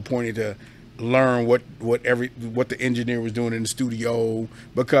was appointed to learn what the engineer was doing in the studio,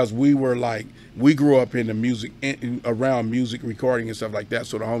 because we grew up in the music, around music recording and stuff like that.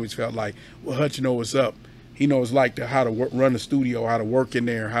 So the homies felt like, well, Hutch know what's up. He knows how to run the studio, how to work in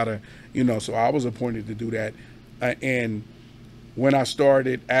there, how to, So I was appointed to do that. And when I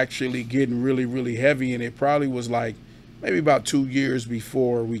started actually getting really, really heavy, and it probably was like maybe about 2 years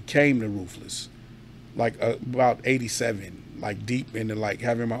before we came to Ruthless, like about 87. Like deep into like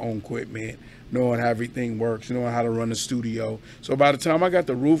having my own equipment, knowing how everything works, knowing how to run the studio. So by the time I got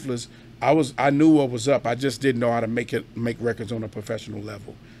to Ruthless, I knew what was up. I just didn't know how to make records on a professional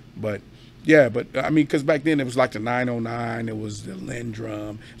level. But yeah, I mean, because back then it was like the 909, it was the Lin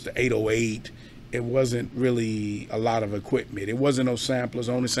drum, it was the 808. It wasn't really a lot of equipment. It wasn't no samplers.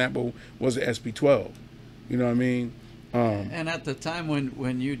 The only sample was the SP12. You know what I mean? And at the time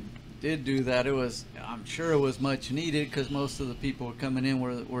when you did do that, I'm sure it was much needed, because most of the people were coming in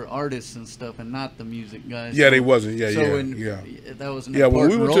were artists and stuff, and not the music guys. Yeah, they wasn't. That was an important when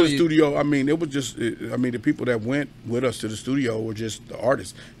we went to the role. studio, I mean, it was just, the people that went with us to the studio were just the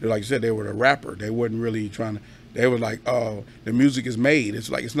artists. Like you said, they were the rapper. They wasn't really trying to. They were like, oh, the music is made. It's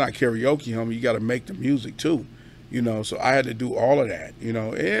like, it's not karaoke, homie. You got to make the music too, So I had to do all of that.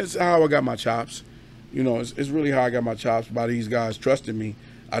 It's how I got my chops. It's really how I got my chops, by these guys trusting me.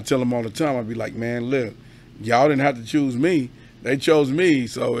 I tell them all the time, I'd be like, man, look, y'all didn't have to choose me. They chose me.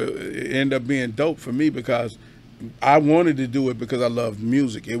 So it ended up being dope for me, because I wanted to do it because I loved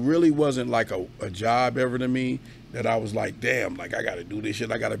music. It really wasn't like a job ever to me, that I was like, damn, like I got to do this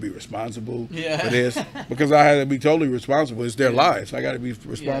shit. I got to be responsible for this, because I had to be totally responsible. It's their lives. I got to be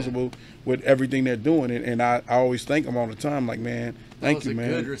responsible with everything they're doing. And I always thank them all the time, like, man, thank you, man.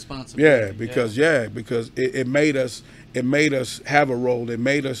 Good responsibility. Because it made us have a role. It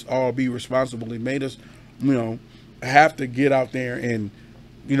made us all be responsible. It made us, have to get out there and,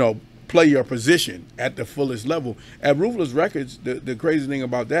 play your position at the fullest level. At Ruthless Records, the crazy thing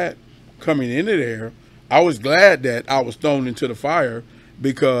about that, coming into there, I was glad that I was thrown into the fire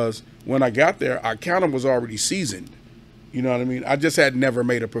because when I got there, I kind of was already seasoned. You know what I mean? I just had never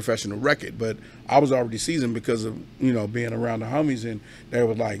made a professional record, but I was already seasoned because of, you know, being around the homies, and they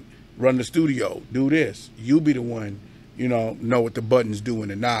were like, run the studio, do this. You be the one, you know what the buttons do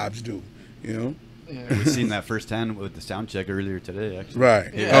and the knobs do, you know? Yeah. We've seen that firsthand with the sound check earlier today, actually.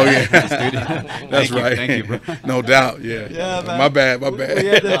 Right. Yeah. Oh, yeah. That's right. Thank you, bro. No doubt. Yeah. Yeah, man. My bad. We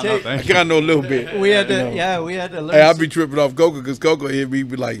had to take, I kind of know a little bit. we had to, we had to learn. Hey, I'd be tripping off Coco because Coco, he'd be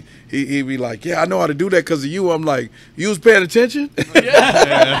like, he'd be like, yeah, I know how to do that because of you. I'm like, you was paying attention?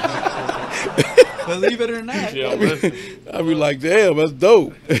 Believe it or not. I'd be like, damn, that's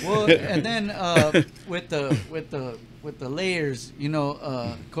dope. Well, and then with the layers, you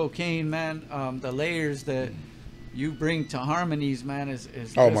know, Kokane, man, the layers that you bring to harmonies, man, is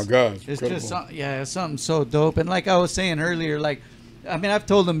oh just, my God, it's just it's something so dope. And like I was saying earlier, like, I mean, I've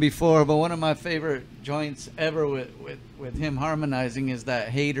told him before, but one of my favorite joints ever with him harmonizing is that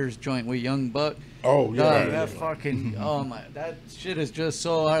Haters joint with Young Buck. Oh yeah, that fucking that shit is just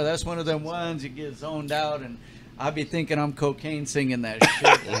so hard. That's one of them ones you get zoned out, and I be thinking I'm Cocaine singing that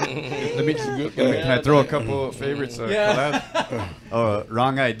shit. Can I throw a couple of favorites?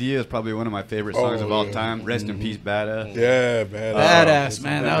 Wrong Idea is probably one of my favorite songs of all time. Rest in peace, Badass. Yeah, Badass. Badass,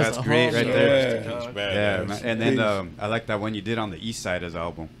 man. That's great right there. Yeah, man. And then I like that one you did on the East Side as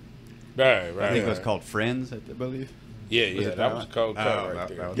album. Right. I think it was called Friends, I believe. Yeah, that was cold cut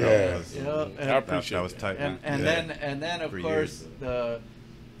right there. I appreciate that was tight, man. And then of course the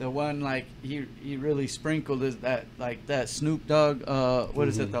one like he really sprinkled is that Snoop Dogg what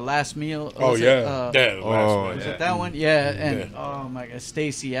is it, The Last Meal? Oh yeah, was it that one? Yeah, and oh my God,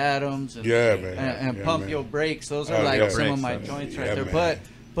 Stacey Adams and and Pump Your Brakes. Those are like some of my joints right there. Man.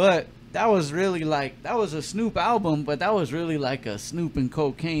 But that was really like, that was a Snoop album, but that was really like a Snoop and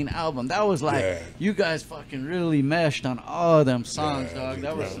Cocaine album. That was like, you guys fucking really meshed on all of them songs, dog.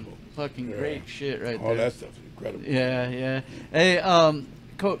 That was some fucking great shit right there. All that stuff is incredible. Yeah. Hey,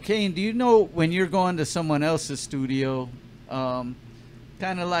 Cocaine, do you know when you're going to someone else's studio, kind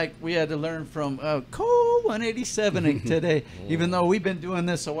of like we had to learn from Cold 187 today, even though we've been doing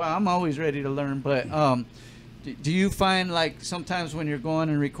this a while, I'm always ready to learn, but do you find like sometimes when you're going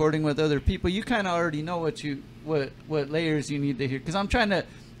and recording with other people, you kind of already know what layers you need to hear? Because I've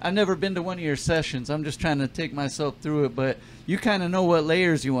never been to one of your sessions. I'm just trying to take myself through it, but you kind of know what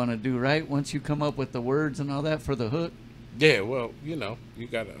layers you want to do, right? Once you come up with the words and all that for the hook. Yeah, well, you know, you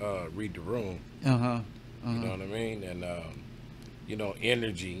got to read the room. You know what I mean? And, you know,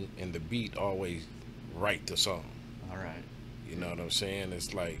 energy and the beat always write the song. All right. You know what I'm saying?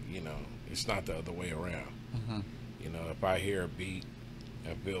 It's like, you know, it's not the other way around. You know, if I hear a beat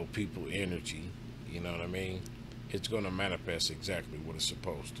and build people energy, you know what I mean, it's going to manifest exactly what it's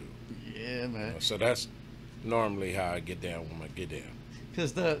supposed to. Yeah, man. You know, so that's normally how I get down when I get down.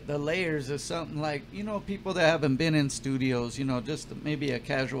 Because the layers is something like, you know, people that haven't been in studios, you know, just maybe a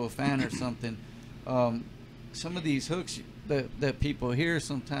casual fan or something, some of these hooks that people hear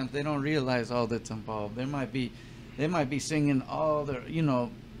sometimes, they don't realize all that's involved. They might be singing all the, you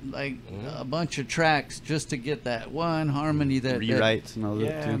know, like a bunch of tracks just to get that one harmony that rewrites and all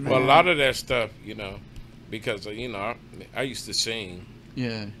that too. Well, a lot of that stuff, you know, because you know, I used to sing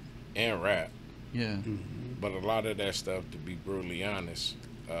and rap, but a lot of that stuff, to be brutally honest,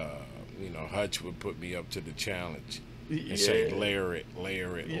 you know, Hutch would put me up to the challenge and say layer it.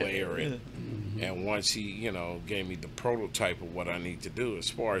 And once he, you know, gave me the prototype of what I need to do as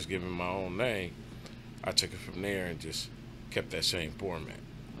far as giving my own name, I took it from there and just kept that same format.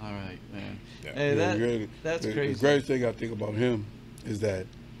 All right, man. Yeah. Hey, that's crazy. The greatest thing I think about him is that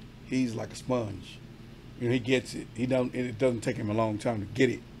he's like a sponge. You know, he gets it. It doesn't take him a long time to get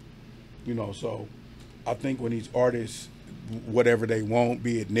it. You know, so I think when these artists, whatever they want,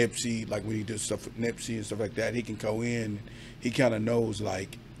 be it Nipsey, like when he does stuff with Nipsey and stuff like that, he can go in. He kind of knows,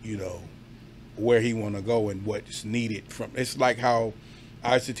 like, you know, where he want to go and what's needed from. It's like how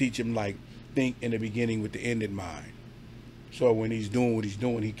I used to teach him, like, think in the beginning with the end in mind. So when he's doing what he's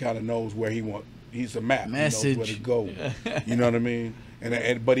doing, he kind of knows where he want. He's a map. Message. He knows where to go. You know what I mean?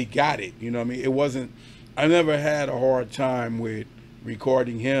 And but he got it. You know what I mean? It wasn't. I never had a hard time with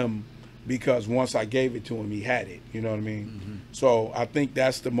recording him because once I gave it to him, he had it. You know what I mean? So I think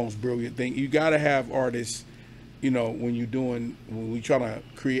that's the most brilliant thing. You got to have artists. You know, when we trying to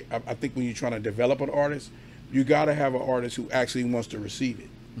create. I think when you're trying to develop an artist, you got to have an artist who actually wants to receive it.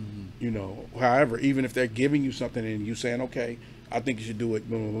 You know, however, even if they're giving you something and you saying, okay, I think you should do it,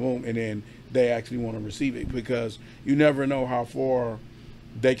 boom, boom, boom, and then they actually want to receive it, because you never know how far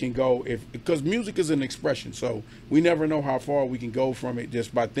they can go because music is an expression. So we never know how far we can go from it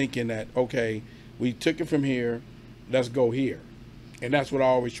just by thinking that, okay, we took it from here, let's go here. And that's what I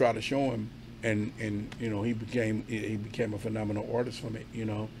always try to show him. And you know, he became a phenomenal artist from it. You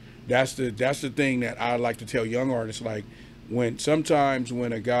know, that's the thing that I like to tell young artists. Like sometimes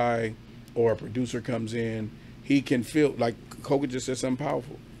when a guy or a producer comes in, he can feel, like Kokane just said something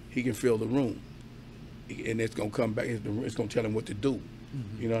powerful. He can feel the room, and it's gonna come back. It's gonna tell him what to do.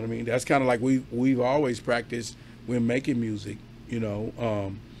 You know what I mean? That's kind of like we've always practiced when making music. You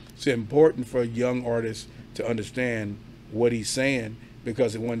know, it's important for young artists to understand what he's saying,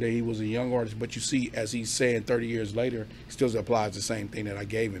 because one day he was a young artist, but you see, as he's saying 30 years later, he still applies the same thing that I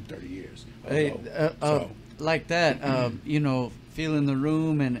gave him 30 years ago. Like that, you know, feeling the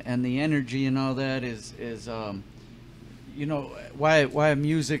room and the energy and all that is you know, why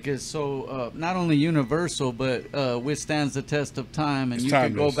music is so not only universal, but withstands the test of time, and it's you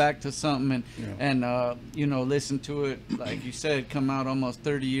timeless. can go back to something and you know, listen to it, like you said, come out almost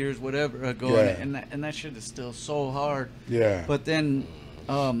 30 years whatever ago, and that shit is still so hard. But then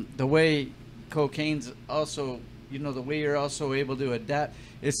the way Kokane's also, you know, the way you're also able to adapt,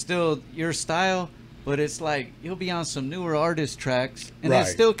 it's still your style, but it's like you'll be on some newer artist tracks, and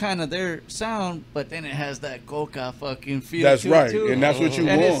it's still kind of their sound, but then it has that coca fucking feel. That's right, too. and that's what you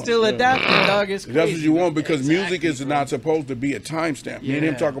and want. And it's still adapting, dog. It's crazy. That's what you want, because music is not supposed to be a timestamp. Me and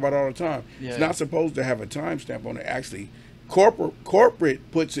him talk about it all the time. It's not supposed to have a timestamp on it. Actually, corporate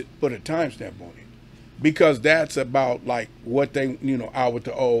put a timestamp on it, because that's about like what they, you know, out with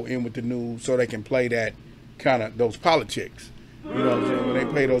the old, in with the new, so they can play that kind of those politics. You know what I'm saying? When they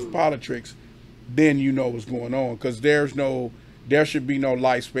play those politics, then you know what's going on, because there should be no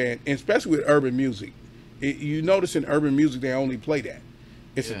lifespan, especially with urban music. You notice in urban music they only play that.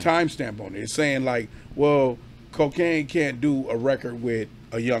 It's a timestamp on it. It's saying like, well, Kokane can't do a record with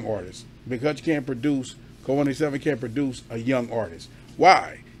a young artist. Big Hutch can't produce, Kokane can't produce a young artist.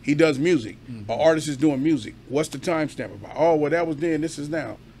 Why? He does music. An artist is doing music. What's the timestamp about? Oh, well, that was then, this is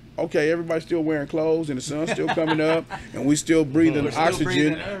now. Okay, everybody's still wearing clothes, and the sun's still coming up, and we still breathing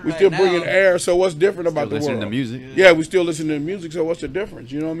oxygen. We're still breathing air. So what's different about the world? Listening to music. Yeah, we still listen to music. So what's the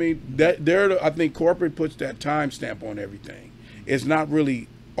difference? You know what I mean? I think corporate puts that timestamp on everything. It's not really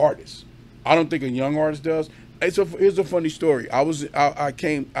artists. I don't think a young artist does. Here's a funny story. I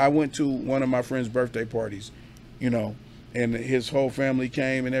went to one of my friend's birthday parties, you know, and his whole family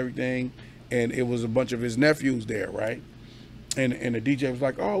came and everything, and it was a bunch of his nephews there, right? And the DJ was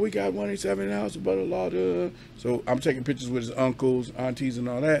like, oh, we got 187 in the house, blah, blah, blah. So I'm taking pictures with his uncles, aunties, and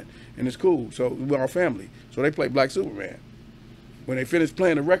all that, and it's cool. So we're our family. So they played Black Superman. When they finished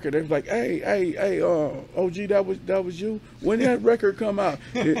playing the record, they was like, hey, O.G., that was you? When did that record come out?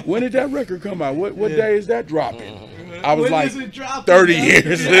 When did that record come out? What day is that dropping? I was like, 30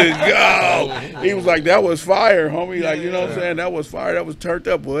 years ago. He was like, that was fire, homie. Like, you know what I'm saying? That was fire. That was turned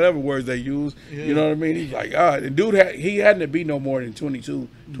up, whatever words they use. You know what I mean? He's like, the dude, he hadn't to be no more than 22,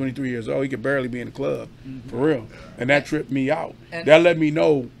 23 years old. He could barely be in the club, for real. And that tripped me out. That let me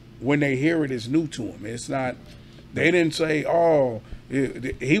know when they hear it, it's new to them. It's not, they didn't say, oh,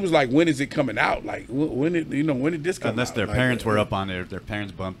 he was like, when is it coming out? Like, when did this come out? Unless their parents were up on it, if their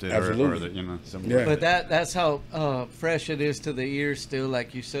parents bumped it, or you know, somewhere. But that's how fresh it is to the ear still,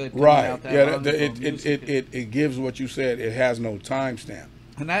 like you said. Right. It gives what you said. It has no timestamp.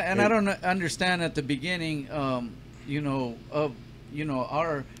 And I don't understand at the beginning,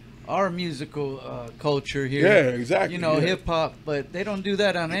 our musical culture here. Yeah, exactly. You know, hip hop, but they don't do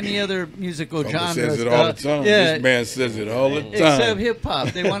that on any other musical genre. Says it all the time. Yeah, this man says it all the time. Except hip hop,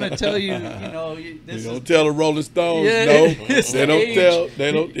 they want to tell you, this don't tell the Rolling Stones, no.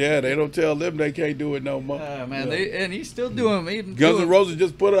 They don't tell them they can't do it no more. Man, and he's still doing it. Guns N' Roses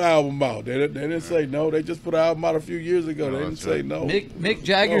just put an album out. They didn't say no. They just put an album out a few years ago. They didn't say no. Mick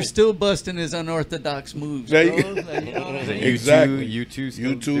Jagger's still busting his unorthodox moves. Exactly. U2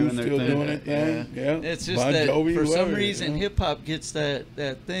 still doing it. Yeah. It's just that for some reason hip hop gets that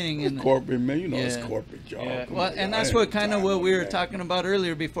thing. And corporate, man. You know, it's corporate, y'all. Yeah. Well, and that's what we were talking about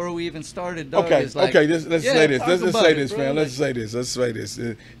earlier before we even started. Doug, okay. Is like, okay. Let's say this. Let's say this, bro. man. Let's say this. Let's say this.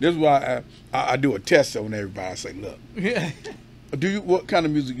 This is why I do a test on everybody. I say, look. What kind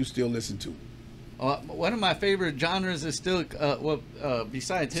of music you still listen to? One of my favorite genres is still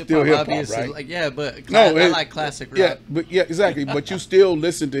besides hip still hop, hip-hop, obviously. right? But I like classic rock. Yeah, exactly. But you still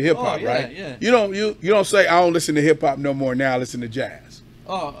listen to hip hop, right? Yeah. You don't say I don't listen to hip hop no more. Now I listen to jazz.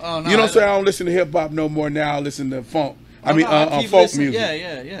 No. You don't say I don't listen to hip hop no more. Now I listen to funk. Folk music.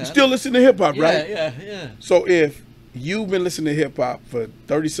 Yeah. You still listen to hip hop, right? Yeah. So if you've been listening to hip hop for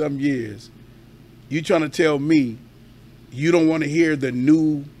 30-something years, you trying to tell me you don't want to hear the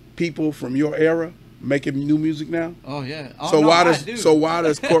new people from your era making new music now? Oh yeah. Oh, so no,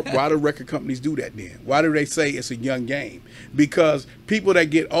 why do record companies do that then? Why do they say it's a young game? Because people that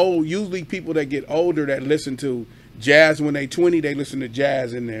get old, usually people that get older that listen to jazz when they 20, they listen to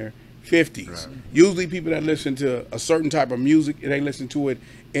jazz in their 50s. Right. Usually people that listen to a certain type of music, they listen to it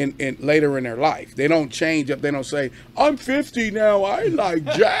in later in their life. They don't change up. They don't say, I'm 50 now, I like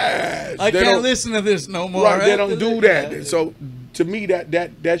jazz. I can't listen to this no more. Right, they don't do that. Yeah. So to me,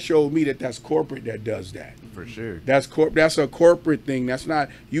 that showed me that that's corporate that does that. For sure. That's a corporate thing. That's not,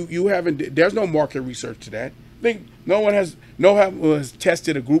 you haven't, there's no market research to that. I think no one has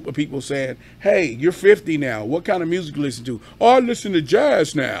tested a group of people saying, hey, you're 50 now. What kind of music you listen to? Oh, I listen to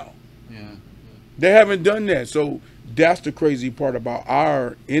jazz now. Yeah. They haven't done that. So that's the crazy part about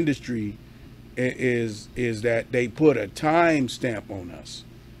our industry is that they put a time stamp on us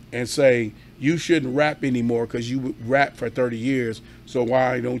and say, you shouldn't rap anymore because you rap for 30 years, so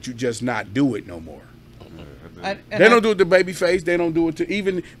why don't you just not do it no more? They don't do it to Babyface. They don't do it to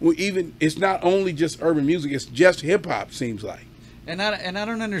even. It's not only just urban music. It's just hip hop. Seems like. And I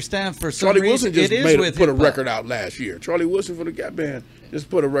don't understand for some Charlie reason. Wilson just put a record out last year. Charlie Wilson for the Gap Band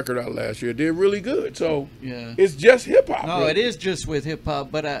just put a record out last year. Did really good. So yeah, it's just hip hop. No, really. It is just with hip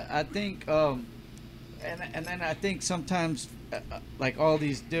hop. But I think, and then I think sometimes like all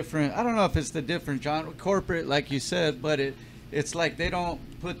these different. I don't know if it's the different genre, corporate, like you said, but it's like they don't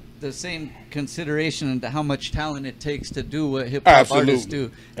put the same consideration into how much talent it takes to do what hip hop artists do.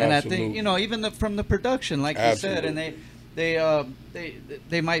 And I think, even from the production, like you said, and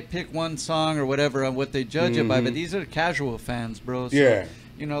they might pick one song or whatever on what they judge it by, but these are casual fans, bro. So, yeah.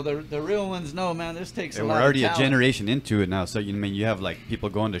 The real ones know, man, this takes a lot of We're already talent. a generation into it now, so you have like people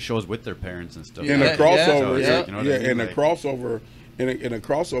going to shows with their parents and stuff. In the crossover, in the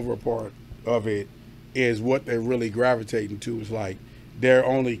crossover part of it is what they're really gravitating to. Is like they're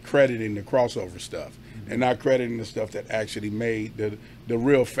only crediting the crossover stuff and not crediting the stuff that actually made the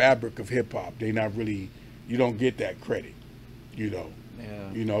real fabric of hip hop. They not really, you don't get that credit, Yeah.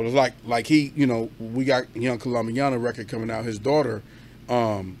 It's like he, we got Young Colombiana record coming out. His daughter,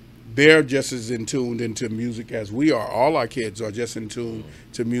 they're just as in tuned into music as we are. All our kids are just in tune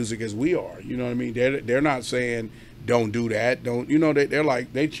to music as we are. You know what I mean? They're not saying don't do that. Don't they're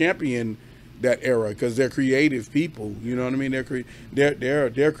like they champion that era because they're creative people. You know what I mean? They're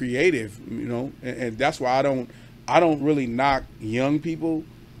creative. And that's why I don't really knock young people.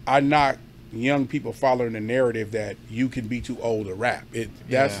 I knock young people following the narrative that you can be too old to rap.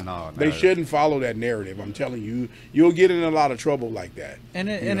 They shouldn't follow that narrative. I'm telling you, you'll get in a lot of trouble like that. And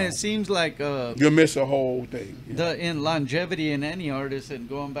it seems like you'll miss a whole thing. In longevity in any artist, and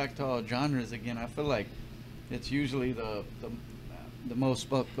going back to all genres again, I feel like it's usually the most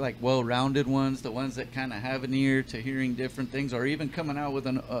like well-rounded ones, the ones that kind of have an ear to hearing different things, or even coming out with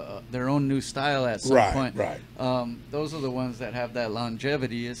their own new style at some point. Right. Those are the ones that have that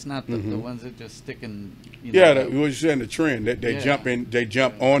longevity. It's not the ones that just stick in. What you're saying, the trend. They jump in. They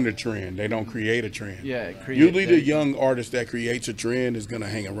jump on the trend. They don't create a trend. Yeah. Usually, the young artist that creates a trend is gonna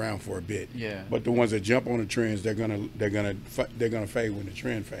hang around for a bit. Yeah. But the ones that jump on the trends, they're gonna fade when the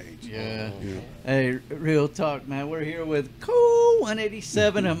trend fades. Yeah. Hey, real talk, man. We're here with Cool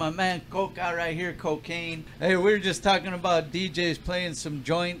 187 and my man Coca right here, Cocaine. Hey, we were just talking about DJs playing some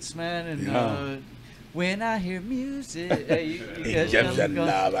joints, man, and when I hear music, hey,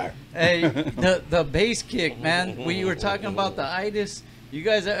 the bass kick, man. We were talking about the itis. You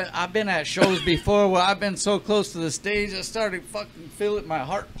guys, I've been at shows before where I've been so close to the stage, I started fucking feeling my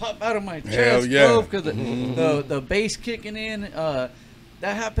heart pop out of my chest, bro, because the bass kicking in. That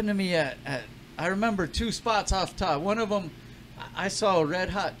happened to me at I remember two spots off top. One of them, I saw Red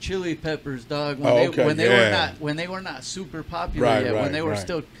Hot Chili Peppers, dog, when they were not super popular yet, when they were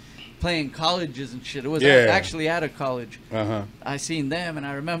still playing colleges and shit. It was actually at a college. I seen them, and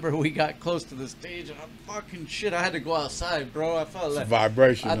I remember we got close to the stage, and I had to go outside, bro. I felt like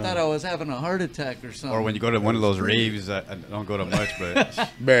vibration. I thought I was having a heart attack or something. Or when you go to one of those raves, I don't go to much,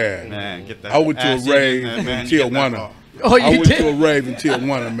 but man, get that. I went to a rave in Tijuana. Oh, you I went did? to a rave in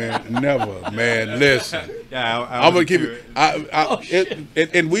Tijuana, man. Never, man. Listen. Yeah, I'm gonna keep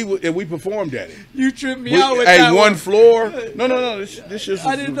it. And we performed at it. You tripped me out with that one floor. No. This just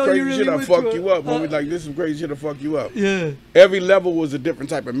I didn't some know you crazy really shit that went fuck to you up. When we like, this is crazy shit that fuck you up. Yeah. Every level was a different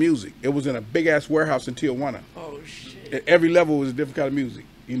type of music. It was in a big ass warehouse in Tijuana. Oh shit. At every level was a different kind of music.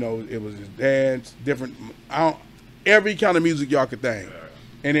 It was dance, different. Every kind of music y'all could think.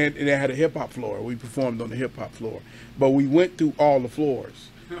 And then it had a hip hop floor. We performed on the hip hop floor. But we went through all the floors.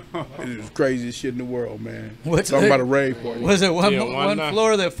 It was the craziest shit in the world, man. Talking about a rave party. Was it one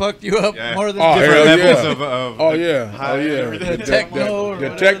floor that fucked you up more than different levels of oh yeah. The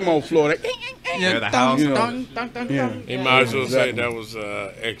Tecmo floor. The house. You know, he might as well say that was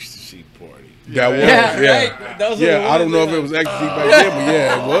ecstasy party. That was, right. I don't know if it was ecstasy back then, but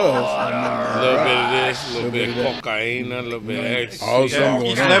yeah, it was. A little bit of this, a little bit of cocaine, a little bit of ecstasy.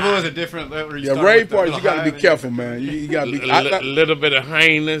 Each level is a different level. Yeah, rave parties, you got to be careful, man. You got to be. A little bit of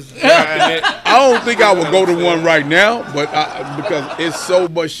hyenas. I don't think I would go to one right now, but because it's so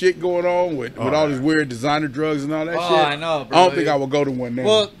much shit going on with all these weird designer drugs and all that shit. I know, bro. I don't think I would go to one now.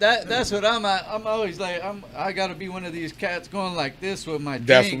 Well, that's what I'm at. I'm always like, I got to be one of these cats going like this with my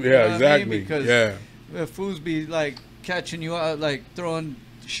That's drink. exactly. Because the fools be like catching you out, like throwing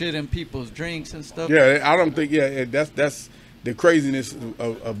shit in people's drinks and stuff. Yeah, I don't think. Yeah, that's the craziness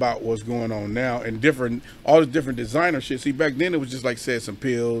about what's going on now and all the different designer shit. See, back then it was just like said some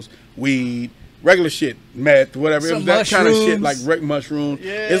pills, weed, regular shit, meth, whatever. It was that kind of shit, like mushrooms.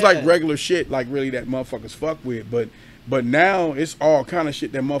 Yeah. It's like regular shit, like really that motherfuckers fuck with. But now it's all kind of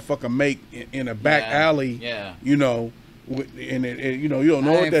shit that motherfucker make in a back alley. Yeah. You know. And you know, you don't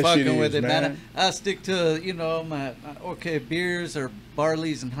know what that shit is, with it, man. I stick to, you know, my beers or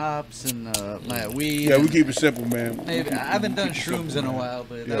barleys and hops and my weed. Yeah, we keep it simple, man. Maybe I haven't done shrooms in a while,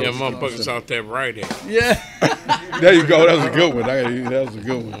 but motherfuckers out there right there. Yeah. There you go. That was a good one. That was a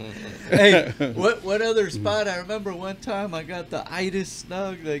good one. Hey, what other spot? I remember one time I got the itis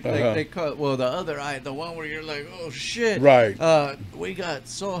snug, like they call it. Well, the other eye, the one where you're like, oh shit. Right. We got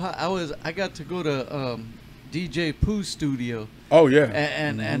so hot. I got to go to DJ Pooh's studio. Oh yeah.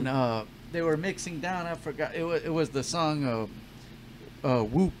 And they were mixing down. I forgot it was the song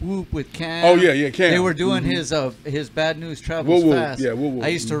Whoop Whoop with Cam. Oh yeah, Cam. They were doing his Bad News Travels Fast. Yeah, Whoop Whoop. I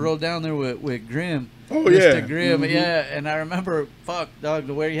used to roll down there with Grim. Oh Mr. yeah. Grim, yeah. And I remember, dog,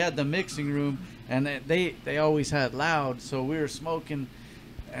 where he had the mixing room, and they always had loud, so we were smoking,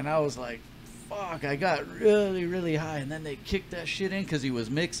 and I was like, fuck, I got really, really high, and then they kicked that shit in because he was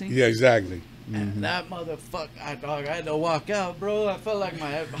mixing. Yeah, exactly. And that motherfucker, I had to walk out, bro. I felt like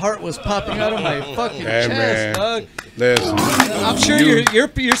my heart was popping out of my fucking chest, man. dog. Listen, I'm sure your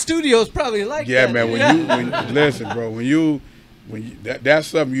studio's probably like that. Yeah, man. When listen, bro, when you that's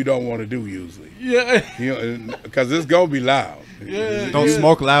something you don't want to do usually. Yeah. You know, because it's gonna be loud. Yeah. Don't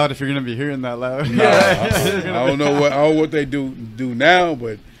smoke loud if you're gonna be hearing that loud. Nah, I don't know what they do now,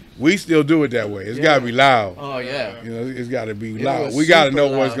 but we still do it that way. It's got to be loud. Oh, yeah. You know, it's got to be loud. We got to know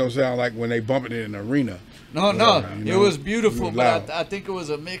what it's going to sound like when they bump it in an arena. No, you know, it was beautiful, but I think it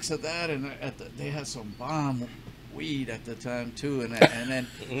was a mix of that, and they had some bomb weed at the time, too, and then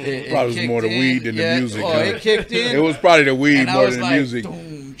it probably was more the weed than the music. Oh, it kicked in. It was probably the weed more than the like, music.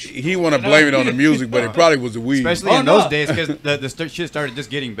 He want to blame it on the music, but it probably was the weed. Especially in those days, because the shit started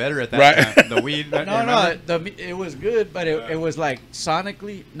just getting better at that time. The weed. It was good, but it was like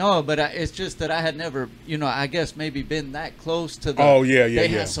sonically. No, but it's just that I had never, I guess maybe been that close to the. Oh, yeah. They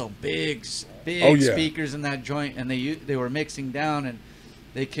had some big speakers in that joint, and they were mixing down, and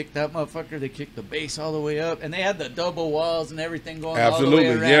they kicked that motherfucker. They kicked the bass all the way up, and they had the double walls and everything going all the way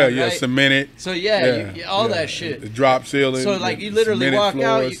around. Absolutely, right? cemented. So all that shit. The drop ceiling. So like you literally walk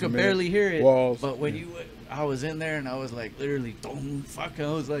out, you can barely hear it. Walls. But when I was in there and I was like literally, I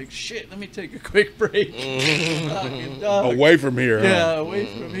was like, shit, let me take a quick break. Away from here. Yeah, away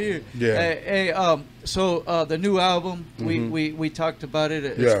from here. Yeah. Hey, so the new album, we talked about it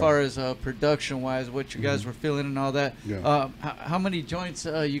as far as production wise, what you guys were feeling and all that. Yeah. How many joints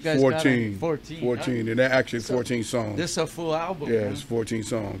you guys 14. got? 14. 14. And that actually 14 songs. This is a full album. Yeah, man. it's 14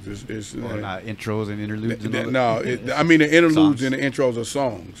 songs. It's intros and interludes. No, I mean the interludes and the intros are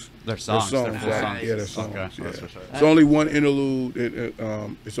songs. They're songs. They're songs. Yeah, they're songs. Okay. Yeah. It's only one interlude.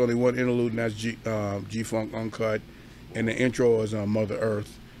 It's only one interlude, and that's G-Funk Uncut, and the intro is Mother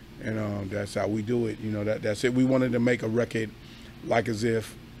Earth, and that's how we do it. You know, that's it. We wanted to make a record like as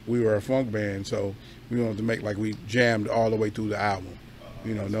if we were a funk band, so we wanted to make like we jammed all the way through the album.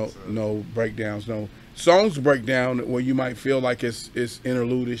 You know, no breakdowns, no songs break down where you might feel like it's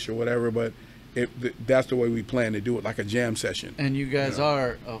interludish or whatever, but that's the way we plan to do it, like a jam session. And you guys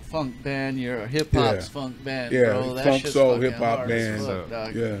are a funk band. You're a hip hop's funk band, bro. That funk shit's soul fucking hip hop hard band. as fuck,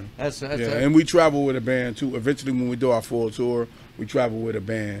 dog. Yeah, that's and we travel with a band too. Eventually, when we do our full tour, we travel with a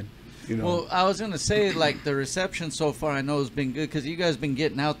band. You know. Well, I was gonna say like the reception so far I know has been good because you guys been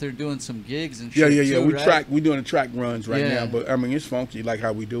getting out there doing some gigs and shit. Yeah. Too, right? We doing the track runs right now, but I mean it's funky like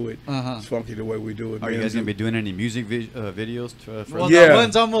how we do it. It's funky the way we do it. Are you guys gonna be doing any music videos? Well, the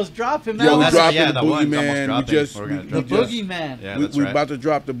one's almost dropping now. Yeah, we're dropping the Boogeyman. The Boogeyman. Yeah, we about to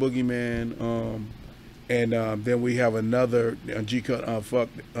drop the Boogeyman. and then we have another G-Cut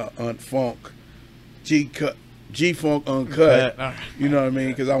Funk, G-Funk Uncut. You know what I mean?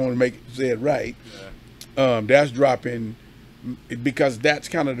 Because I want to say it right. That's dropping because that's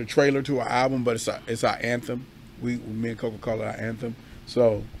kind of the trailer to our album, but it's our anthem. Me and Coco call it our anthem.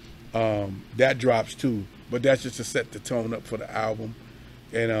 So that drops too. But that's just to set the tone up for the album,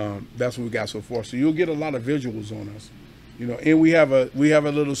 and that's what we got so far. So you'll get a lot of visuals on us, you know. And we have a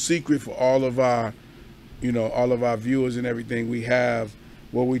little secret for all of our, you know, all of our viewers and everything. We have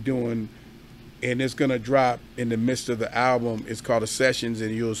what we're doing, and it's gonna drop in the midst of the album. It's called the Sessions,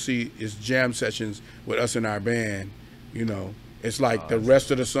 and you'll see it's jam sessions with us and our band. You know, it's like the rest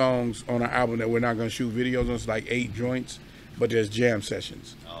of the songs on our album that we're not gonna shoot videos on. It's like 8 joints, but there's jam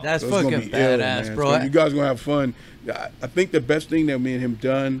sessions. That's so fucking badass, ill, bro. So you guys gonna have fun. I think the best thing that me and him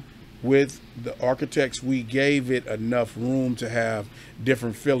done with the Architects, we gave it enough room to have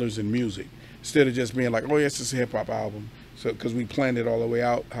different fillers in music instead of just being like, oh yes, it's a hip hop album. So because we planned it all the way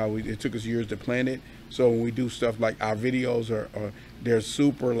out, it took us years to plan it. So when we do stuff like our videos they're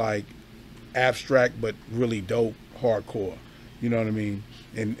super like abstract but really dope, hardcore. You know what I mean?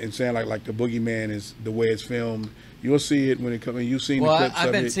 And saying like the Boogeyman is the way it's filmed. You'll see it when it comes in. You've seen the clips.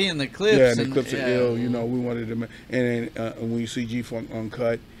 I've been seeing the clips. Yeah, and the clips are ill. You know, we wanted to, and then when you see G-Funk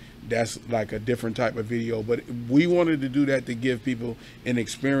Uncut, that's like a different type of video. But we wanted to do that to give people an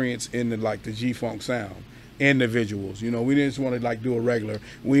experience in the G-Funk sound and the visuals. You know, we didn't just want to like do a regular.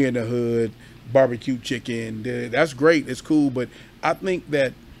 We in the hood, barbecue chicken. That's great. It's cool. But I think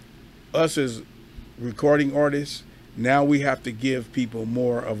that us as recording artists, now we have to give people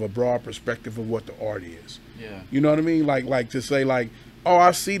more of a broad perspective of what the art is. Yeah. You know what I mean? Like to say like, oh,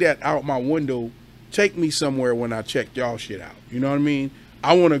 I see that out my window. Take me somewhere when I check y'all shit out. You know what I mean?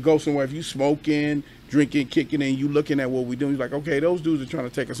 I want to go somewhere. If you smoking, drinking, kicking, and you looking at what we doing, you're like, okay, those dudes are trying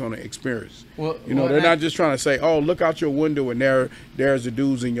to take us on an experience. Well, you know, they're not just trying to say, oh, look out your window and there's the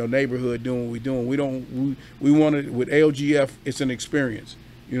dudes in your neighborhood doing what we doing. We want it with A.O.G.F. It's an experience.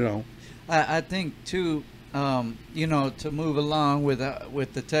 You know. I think too. You know, to move along with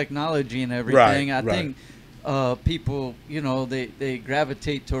the technology and everything, I think people, you know, they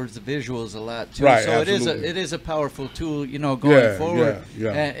gravitate towards the visuals a lot too. Right, so absolutely. it is a powerful tool, you know, going forward.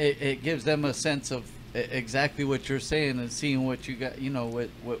 Yeah. And it gives them a sense of exactly what you're saying and seeing what you got, you know,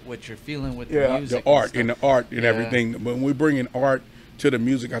 what you're feeling with the music, the art and everything. But when we bring in art to the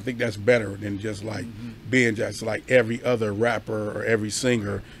music, I think that's better than just like being just like every other rapper or every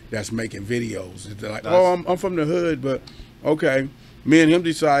singer that's making videos. It's like, oh, I'm from the hood, but okay. Me and him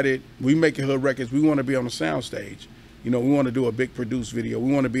decided we making hood records. We want to be on the sound stage. You know, we want to do a big produced video.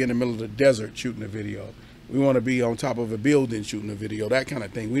 We want to be in the middle of the desert shooting a video. We want to be on top of a building shooting a video, that kind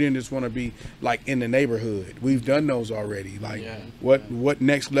of thing. We didn't just want to be like in the neighborhood. We've done those already. Like, what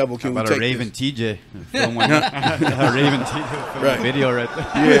next level can we take? A Raven TJ film one. A Raven TJ video right there.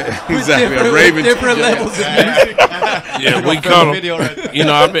 Yeah, exactly. A Raven different TJ. levels of music. Yeah, we call video right there. You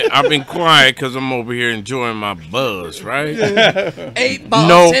know, I've been quiet because I'm over here enjoying my buzz, right? 8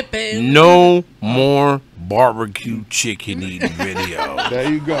 ball tipping. No more barbecue chicken eating video. There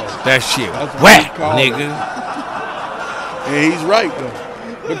you go. That shit whack, nigga. And he's right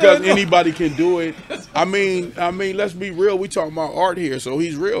though, because anybody can do it. I mean, let's be real. We talking about art here, so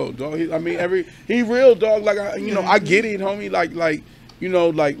he's real, dog. He real, dog. Like I get it, homie.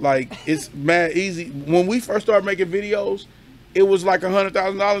 Like it's mad easy. When we first started making videos, it was like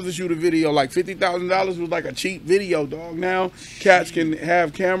 $100,000 to shoot a video. Like $50,000 was like a cheap video, dog. Now cats can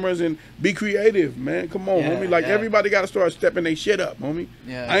have cameras and be creative, man. Come on, homie. Like everybody got to start stepping their shit up, homie.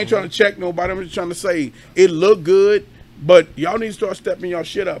 Yeah, I ain't trying to check nobody. I'm just trying to say it look good, but y'all need to start stepping y'all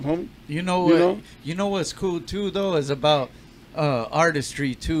shit up, homie. You know what? You know what's cool too, though, is about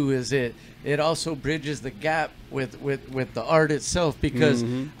artistry too. Is it also bridges the gap with the art itself, because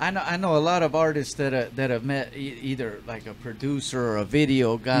I know a lot of artists that have met either like a producer or a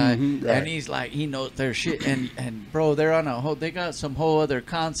video guy, and he's like, he knows their shit, and bro, they're on they got some whole other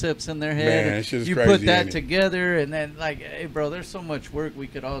concepts in their head. Man, and you crazy, put that together, and then like, hey, bro, there's so much work we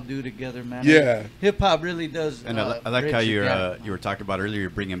could all do together, man. Yeah, hip hop really does. And I like how you were talking about earlier,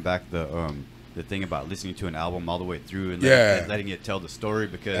 bringing back the thing about listening to an album all the way through and letting it tell the story,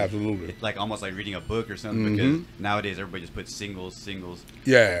 because it's like almost like reading a book or something, because nowadays everybody just puts singles.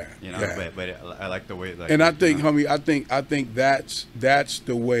 Yeah. You know, but I like the way, like, and I think, homie, I think that's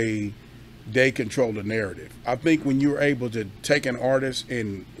the way they control the narrative. I think when you're able to take an artist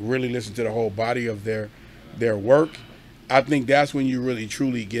and really listen to the whole body of their work, I think that's when you really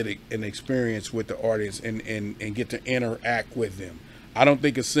truly get an experience with the audience and get to interact with them. I don't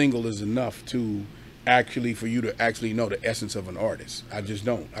think a single is enough to actually for you to actually know the essence of an artist. I just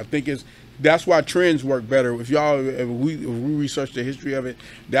don't. I think that's why trends work better. If we research the history of it,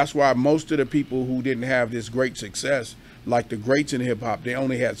 that's why most of the people who didn't have this great success, like the greats in hip hop, they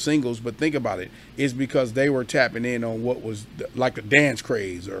only had singles. But think about it, it's because they were tapping in on what was like the dance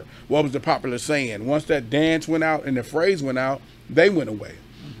craze, or what was the popular saying. Once that dance went out and the phrase went out, they went away.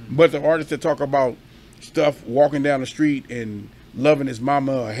 But the artists that talk about stuff walking down the street and loving his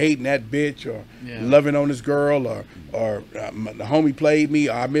mama, or hating that bitch, or loving on his girl, or the homie played me,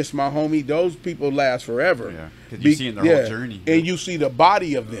 or I miss my homie, those people last forever. Yeah, because you see in their whole journey. And you see the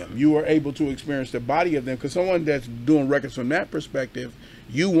body of them. You are able to experience the body of them, because someone that's doing records from that perspective,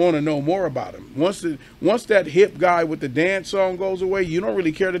 you want to know more about them. Once that hip guy with the dance song goes away, you don't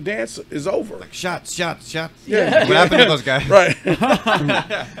really care. The dance is over. Like shots. Yeah. What happened to those guys? Right.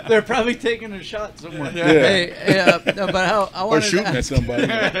 They're probably taking a shot somewhere. Yeah. Hey, but I wanted or shooting at somebody.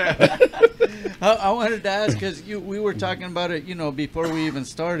 I wanted to ask, because we were talking about it, before we even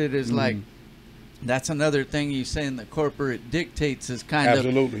started, is like, that's another thing you saying that corporate dictates is kind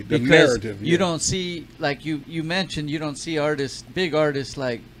absolutely of the because narrative. You don't see, like you mentioned, you don't see big artists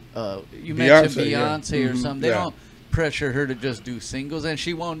like you Beyonce, mentioned Beyonce or something. They yeah. don't pressure her to just do singles, and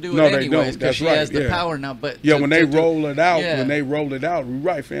she won't do No, it they anyways don't. because That's she right. has the Yeah. power now. But Yeah, when they roll it out, you're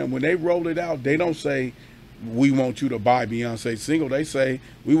right, fam. When they roll it out, they don't say, we want you to buy Beyonce's single. They say,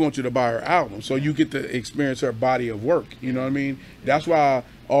 we want you to buy her album. So you get to experience her body of work. You know what I mean? That's why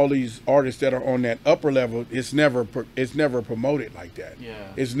all these artists that are on that upper level, it's never promoted like that. Yeah.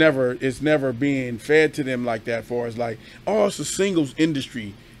 It's never being fed to them like that, for it's like, oh, it's a singles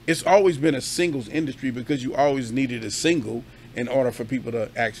industry. It's always been a singles industry because you always needed a single in order for people to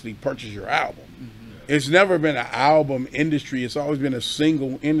actually purchase your album. It's never been an album industry. It's always been a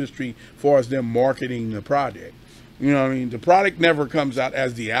single industry for as them marketing the project. You know what I mean? The product never comes out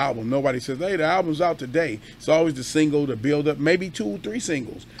as the album. Nobody says, hey, the album's out today. It's always the single to build up, maybe 2 or 3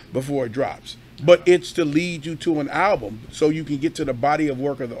 singles before it drops. But it's to lead you to an album so you can get to the body of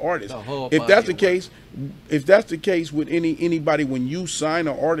work of the artist. If that's the case with anybody, when you sign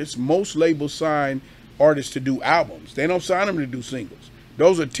an artist, most labels sign artists to do albums. They don't sign them to do singles.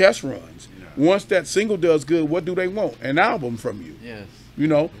 Those are test runs. Once that single does good, what do they want? An album from you. Yes. You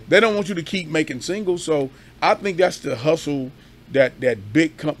know, they don't want you to keep making singles. So I think that's the hustle that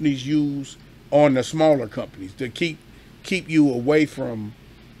big companies use on the smaller companies to keep you away from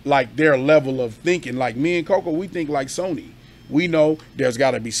like their level of thinking. Like me and Coco, we think like Sony. We know there's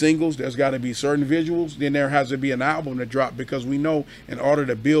got to be singles, there's got to be certain visuals, then there has to be an album to drop, because we know in order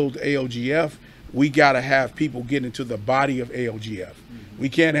to build A.O.G.F, we got to have people get into the body of A.O.G.F. We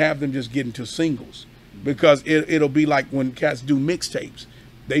can't have them just get into singles, because it'll be like when cats do mixtapes.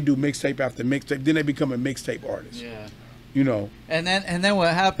 They do mixtape after mixtape, then they become a mixtape artist. Yeah. You know. And then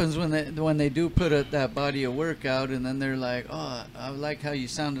what happens when they do put that body of work out, and then they're like, oh, I like how you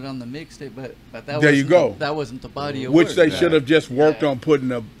sounded on the mixtape, but that wasn't the body of work. Which they should have just worked on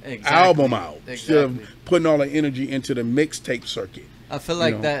putting an album out. Exactly. Should have putting all the energy into the mixtape circuit. I feel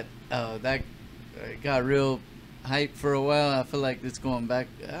like that got real hype for a while. I feel like it's going back.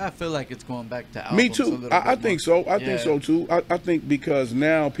 I feel like it's going back to albums. Me too. I think so. I think so too. I think because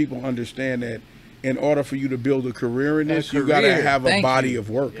now people understand that in order for you to build a career in this, you got to have a body of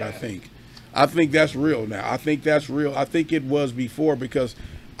work. Yeah. I think that's real now. I think that's real. I think it was before, because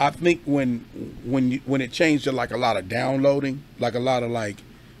I think when it changed to like a lot of downloading, like a lot of like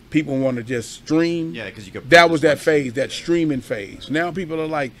people want to just stream. Yeah, because that was that phase, that streaming phase. Now people are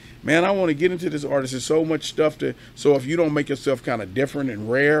like, man, I want to get into this artist. There's so much stuff so if you don't make yourself kind of different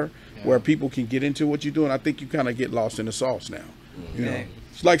and rare, where people can get into what you're doing, I think you kind of get lost in the sauce now. You know,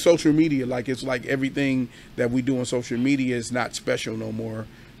 it's like social media. Like it's like everything that we do on social media is not special no more,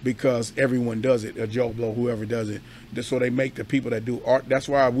 because everyone does it. A Joe Blow, whoever does it. So they make the people that do art. That's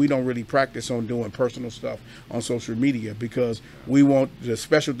why we don't really practice on doing personal stuff on social media, because we want the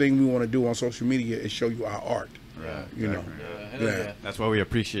special thing we want to do on social media is show you our art. Right. You know. Yeah. That's why we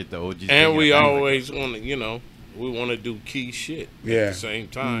appreciate the OGs. And we always want to, we want to do key shit at the same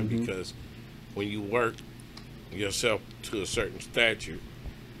time, because when you work yourself to a certain stature,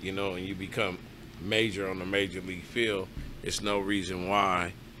 and you become major on the major league field, it's no reason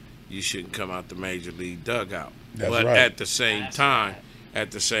why you shouldn't come out the major league dugout. But at the same time,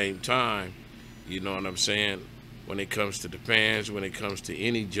 you know what I'm saying? When it comes to the fans, when it comes to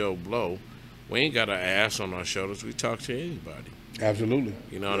any Joe Blow, we ain't got an ass on our shoulders. We talk to anybody. Absolutely.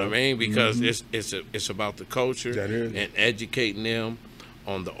 You know what I mean? Because it's about the culture and educating them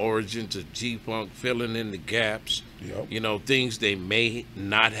on the origins of G-Funk, filling in the gaps. Things they may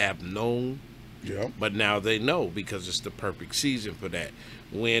not have known. But now they know, because it's the perfect season for that.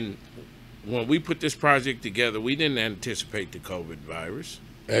 When when we put this project together, we didn't anticipate the COVID virus.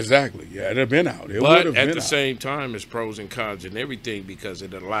 Exactly. Yeah, it'd have been out. But at the same time, there's pros and cons and everything, because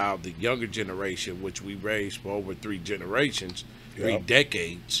it allowed the younger generation, which we raised for over 3 generations, 3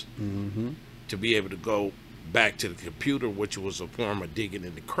 decades, to be able to go back to the computer, which was a form of digging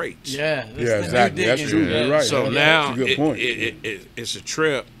in the crates. Yeah, exactly. That's true. You're right. So now it's a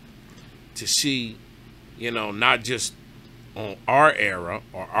trip to see, you know, not just on our era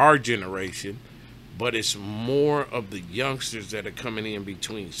or our generation, but it's more of the youngsters that are coming in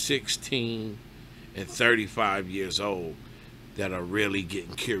between 16 and 35 years old that are really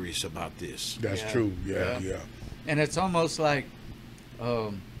getting curious about this. That's true. Yeah. And it's almost like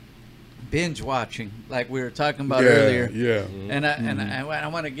binge watching, like we were talking about earlier. Yeah. And I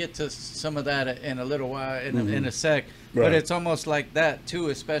want to get to some of that in a little while, in a sec. Right. But it's almost like that too,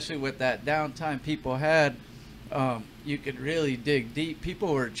 especially with that downtime people had. You could really dig deep.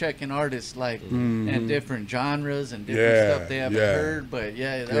 People were checking artists like in different genres and different stuff they haven't heard. But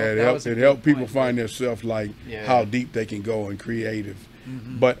it helped people find themselves, like how deep they can go and creative.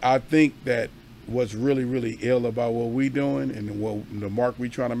 But I think that what's really, really ill about what we doing and the mark we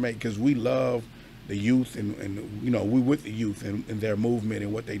trying to make, because we love the youth and you know, we with the youth and their movement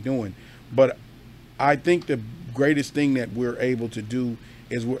and what they doing. But I think the greatest thing that we're able to do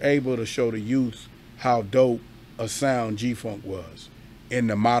is we're able to show the youth how dope a sound G-Funk was in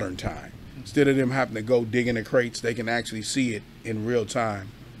the modern time. Instead of them having to go dig in the crates, they can actually see it in real time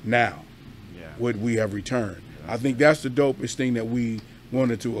now. What we have returned. I think that's the dopest thing that we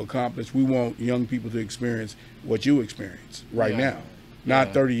wanted to accomplish. We want young people to experience what you experience right now,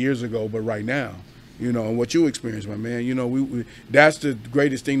 not 30 years ago, but right now. You know, and what you experience, my man. You know, we that's the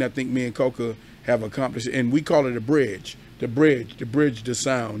greatest thing that I think me and Coca have accomplished, and we call it a bridge. The bridge, the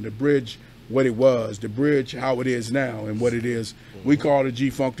sound, the bridge. What it was, the bridge, how it is now, and what it is. We call it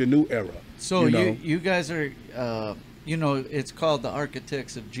G-Funk the new era. So you guys are, you know, it's called the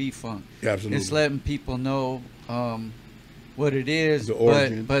architects of G-Funk. Yeah, absolutely. It's letting people know what it is, the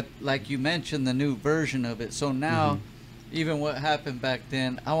origin. But like you mentioned, the new version of it. So now, even what happened back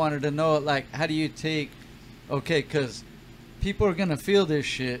then, I wanted to know, like, how do you take, because people are gonna feel this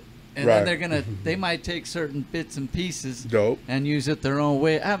shit. And then they're gonna, they might take certain bits and pieces and use it their own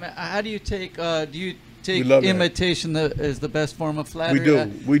way. I mean, how do you take? Do you take imitation as the best form of flattery?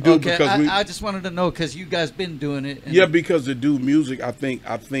 We do. Okay, because I just wanted to know, because you guys been doing it. Yeah, because to do music, I think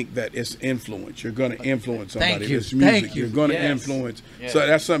that it's influence. You're gonna influence somebody. Thank you. It's music. Thank you. You're gonna influence. So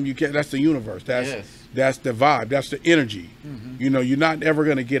that's something you can't. That's the universe. That's the vibe. That's the energy. You know, you're not ever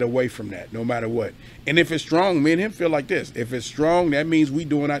gonna get away from that, no matter what. And if it's strong, me and him feel like this. If it's strong, that means we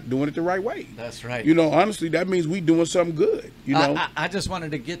doing it the right way. That's right. You know, honestly, that means we doing something good. You know, I just wanted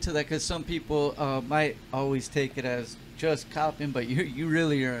to get to that, because some people might always take it as just copying, but you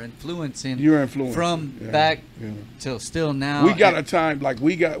really are influencing. You're influencing from back till still now. We got a time, like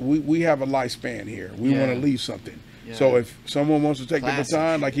we have a lifespan here. We want to leave something. So if someone wants to take the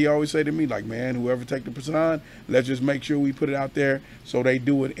baton, like he always say to me, like, man, whoever take the baton, let's just make sure we put it out there so they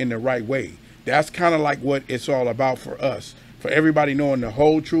do it in the right way. That's kind of like what it's all about for us, for everybody knowing the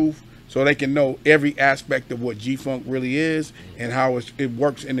whole truth, so they can know every aspect of what G-Funk really is and how it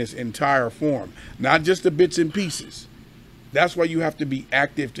works in its entire form, not just the bits and pieces. That's why you have to be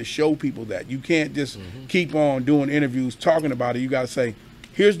active to show people that. You can't just keep on doing interviews talking about it. You got to say,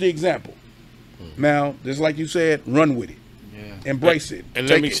 here's the example. Now, just like you said, run with it. Embrace it. And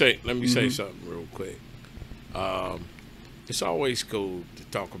let me say something real quick. It's always cool to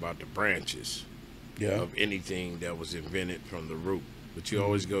talk about the branches of anything that was invented from the root, but you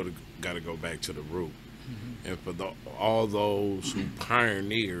always got to go back to the root. And for all those who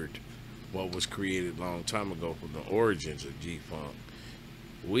pioneered what was created a long time ago from the origins of G-Funk,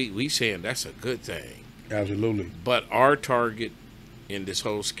 we saying that's a good thing. Absolutely. But our target in this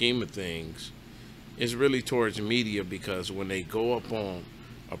whole scheme of things is really towards media, because when they go up on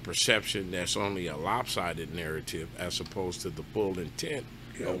a perception that's only a lopsided narrative as opposed to the full intent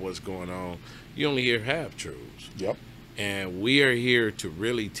of what's going on, you only hear half-truths. And we are here to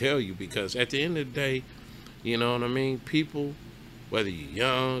really tell you, because at the end of the day, you know what I mean, people, whether you're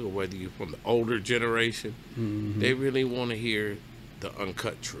young or whether you're from the older generation, they really want to hear the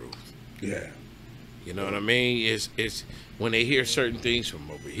uncut truth. You know what I mean? It's when they hear certain things from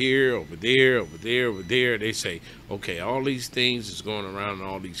over here, over there, over there, over there, they say, okay, all these things is going around and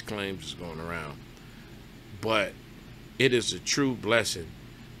all these claims is going around. But it is a true blessing,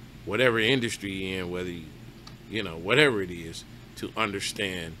 whatever industry you're in, whether you know, whatever it is, to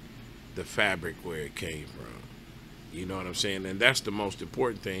understand the fabric where it came from. You know what I'm saying? And that's the most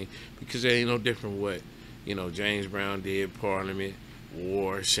important thing, because it ain't no different what, you know, James Brown did, Parliament,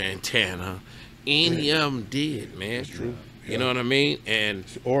 War, Santana, any of them did, man. That's true. You know what I mean? And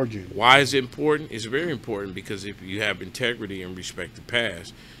it's origin. Why is it important? It's very important because if you have integrity and respect the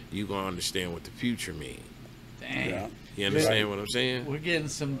past, you're going to understand what the future means. Dang. Yeah. You understand what I'm saying? We're getting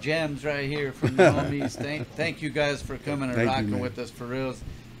some gems right here from the homies. Thank you guys for coming and rocking with us for reals.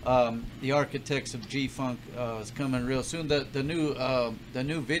 The Architects of G-Funk is coming real soon. The new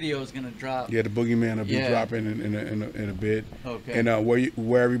video is gonna drop. Yeah, the Boogeyman will be dropping in a bit. Okay. And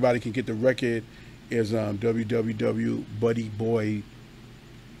where everybody can get the record is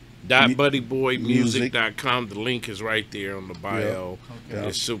www.buddyboymusic.com. The link is right there on the bio. Yep. Okay.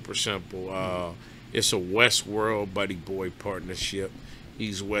 It's super simple. It's a Westworld Buddy Boy partnership.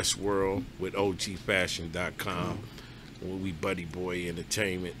 He's Westworld with OGFashion.com. We Buddy Boy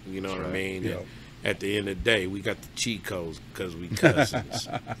Entertainment. You know what I mean? Yep. At the end of the day, we got the cheat codes because we cousins.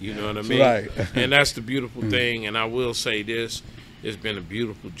 You know what I mean? Right. And that's the beautiful thing. And I will say this: it's been a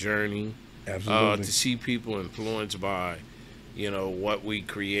beautiful journey. Absolutely. To see people influenced by, what we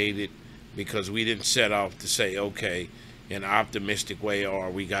created, because we didn't set off to say, okay, in an optimistic way, or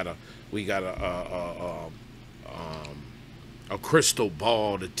we got a crystal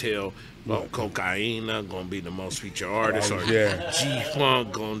ball to tell. Well, Kokane gonna be the most featured artist, or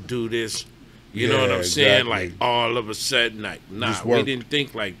G-Funk gonna do this. You know what I'm saying? Exactly. Like all of a sudden, nah, we didn't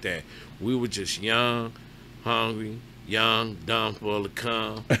think like that. We were just young, hungry, dumb, full of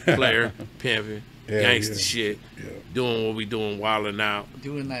cum, player, pimping, gangster shit, doing what we doing, wilding out,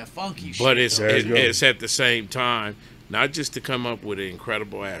 doing that funky shit. But it's at the same time not just to come up with an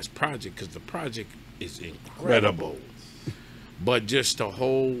incredible ass project, because the project is incredible. But just to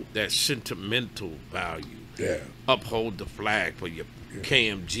hold that sentimental value, uphold the flag for your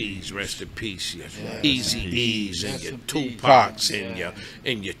KMGs, rest in peace, your Easy-E's and your Tupacs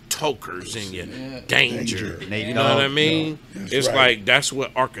and your Tokers and your Danger. You know what I mean? It's like that's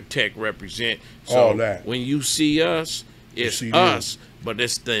what Architect represent. So all that. When you see us, it's us, but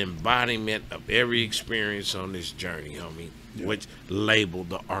it's the embodiment of every experience on this journey, homie. Which labeled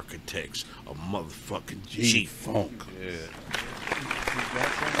the Architects of motherfucking G-Funk.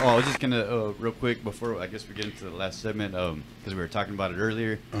 Oh, I was just gonna real quick before I guess we get into the last segment, because we were talking about it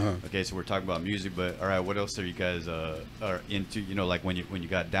earlier. Okay, so we're talking about music, but all right, what else are you guys are into? Like when you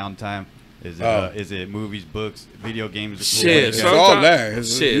got downtime. Is it movies, books, video games? Shit, it's all that. You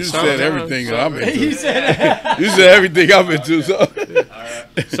said everything I'm into. You said everything I'm into. So.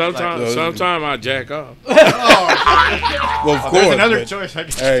 Sometimes I jack off. Well, of course. Another choice. I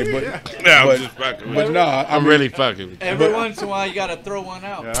guess. Hey, I'm just fucking. But no, I'm really fucking. Every once in a while, you gotta throw one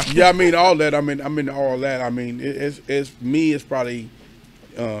out. Yeah, I mean all that. I'm in all that. I mean, it's me. It's probably,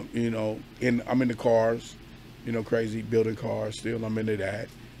 I'm in the cars, crazy building cars. Still, I'm into that.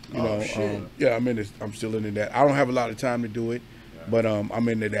 I'm still into that. I don't have a lot of time to do it, but I'm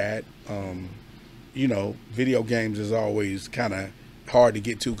into that. Video games is always kind of hard to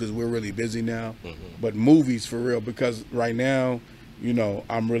get to because we're really busy now. But movies for real, because right now,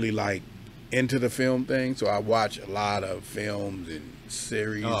 I'm really like into the film thing, so I watch a lot of films and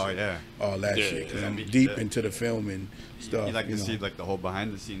series. All that shit. Because I'm deep into the film and stuff. You like to see like the whole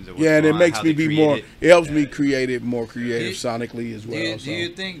behind the scenes of what's and it makes me be more. It helps me create more creative sonically as well. Do you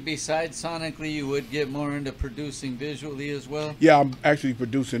think besides sonically you would get more into producing visually as well? Yeah, I'm actually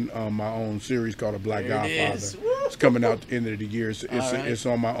producing my own series called A Black Godfather. It's coming out at the end of the year. It's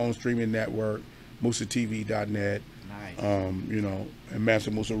on my own streaming network, MusaTV.net. Nice. And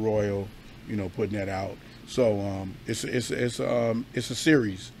Master Musa Royal, putting that out. So it's a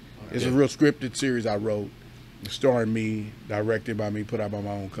series. It's a real scripted series I wrote, starring me, directed by me, put out by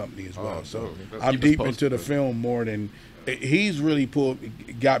my own company as well. So I'm deep into the film more than he's really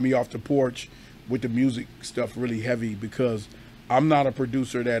got me off the porch with the music stuff really heavy, because I'm not a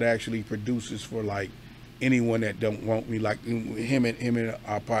producer that actually produces for like anyone that don't want me. Like him and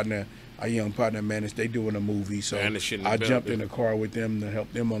our young partner Manish, they doing a movie, so I jumped in the car with them to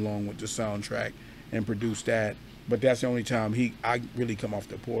help them along with the soundtrack and produce that. But that's the only time I really come off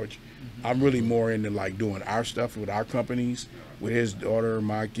the porch. I'm really more into like doing our stuff with our companies, with his daughter,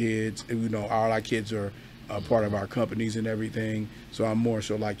 my kids. All our kids are part of our companies and everything. So I'm more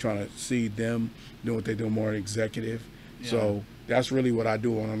so like trying to see them doing what they do, more executive. Yeah. So that's really what I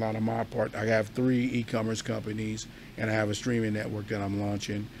do on a lot of my part. I have 3 e-commerce companies, and I have a streaming network that I'm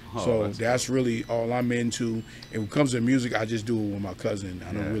launching. So that's really all I'm into. And when it comes to music, I just do it with my cousin.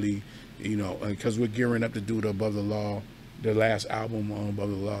 I don't really, because we're gearing up to do the Above the Law the last album on Above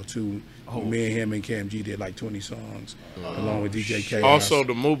the Law too. Me and him and Cam G did like 20 songs along with DJ Chaos. Also,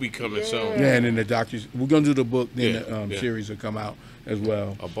 the movie coming soon. Yeah, and then the doctors. We're gonna do the book. Then the series will come out as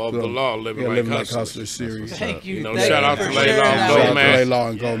well. Above the Law, Living Like Hustlers series. Thank you. Shout out to Laylaw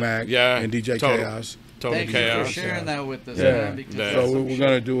and Gomac. Yeah, and DJ Chaos. Thank you for sharing that with us, man. Because so we're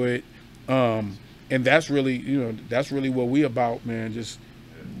gonna do it, and that's really, that's really what we about, man. Just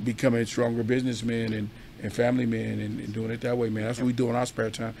becoming stronger businessmen and family men and doing it that way, man. That's what we do in our spare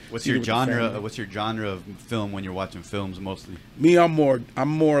time. What's your genre? What's your genre of film when you're watching films mostly? Me, I'm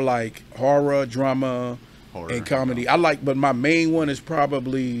more like horror, drama, and comedy. I like, but my main one is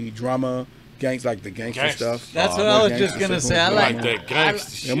probably drama. Like the gangster stuff. That's what I was just gonna say. I like that gangster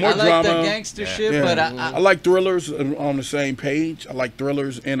shit. More drama. I like the gangster shit, but I like thrillers on the same page. I like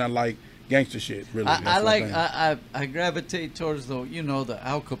thrillers and I like gangster shit. Really, I gravitate towards the the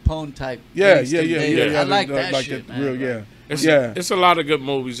Al Capone type. Yeah. I like that shit, man. It's a lot of good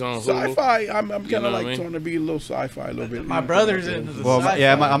movies on Hulu. Sci-fi. I'm kind of like trying to be a little sci-fi a little bit. My brother's into the sci-fi.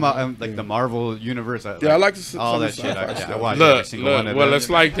 Yeah, I'm like the Marvel universe. I like all that shit. I watch every single one of them. Well, it's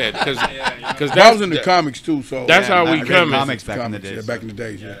like that because that was in the comics too. So that's how we coming. Comics back in the days. Back in the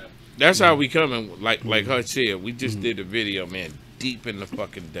days. Yeah. That's how we coming. Like Hutch said, we just did a video, man, deep in the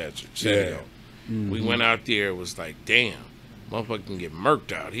fucking desert. We went out there. It was like, damn. Motherfucker can get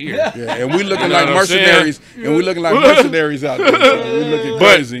murked out here. Yeah, and we looking like mercenaries. And we looking like mercenaries out there. So we looking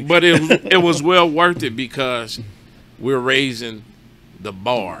crazy. But it was well worth it because we're raising the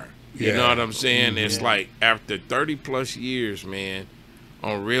bar. You know what I'm saying? It's like after 30 plus years, man,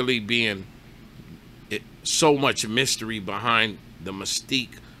 on really being so much mystery behind the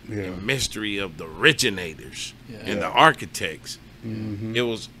mystique and mystery of the originators and the architects.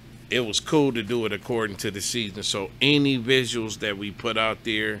 It was cool to do it according to the season. So any visuals that we put out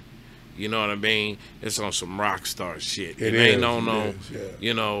there, you know what I mean? It's on some rock star shit. It ain't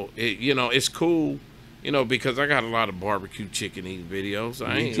it's cool, because I got a lot of barbecue chicken eating videos.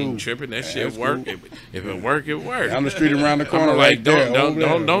 I ain't even tripping. That shit work. Cool. If it work, it work. Down the street around the corner, like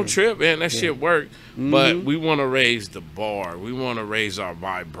don't trip, man. That shit work. But we want to raise the bar. We want to raise our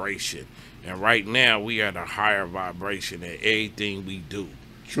vibration. And right now we at a higher vibration in everything we do.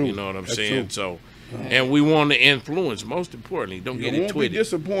 True. You know what I'm saying? True. So, and we want to influence. Most importantly, don't get it twisted. Be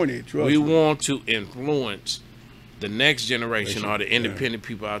disappointed. We want to influence the next generation or the independent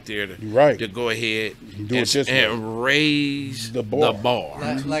people out there to go ahead and raise the bar.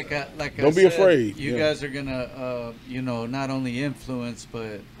 Like don't be afraid. You guys are gonna, not only influence,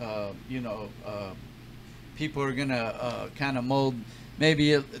 but people are gonna kind of mold.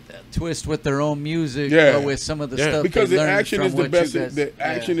 Maybe a twist with their own music, with some of the stuff because they the learned action from is the what best. You guys, the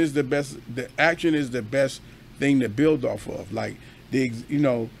action is the best. The action is the best thing to build off of. Like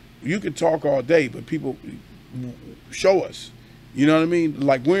you can talk all day, but people show us. You know what I mean?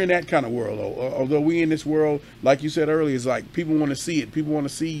 Like we're in that kind of world. Although we in this world, like you said earlier, it's like people want to see it. People want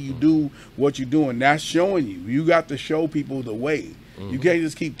to see you do what you're doing. That's showing you. You got to show people the way. You can't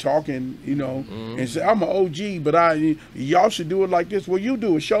just keep talking, and say, I'm an OG, but y'all should do it like this. Well, you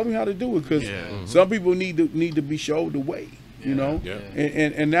do it. Show me how to do it, because some people need to be showed the way,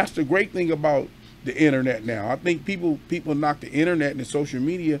 And that's the great thing about the internet now. I think people knock the internet and the social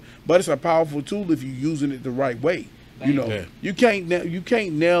media, but it's a powerful tool if you're using it the right way. You can't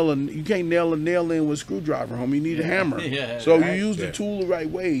nail a nail in with a screwdriver, homie. You need a hammer. So you use the tool the right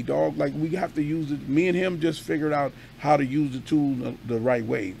way, dog. Like we have to use it. Me and him just figured out how to use the tool the right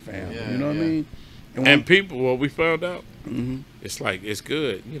way, fam. You know what I mean? And people, what we found out, it's like it's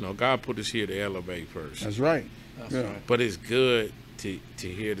good. God put us here to elevate first. That's right. But it's good to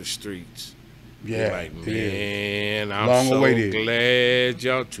hear the streets. Like, man, I'm long so awaited. Glad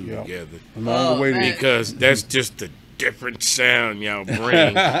y'all two together. Long awaited. Because that's just a different sound y'all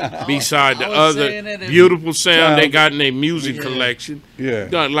bring beside the other beautiful sound they got in their music collection.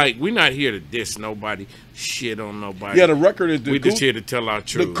 Like, we're not here to diss nobody, shit on nobody. The record is we're just here to tell our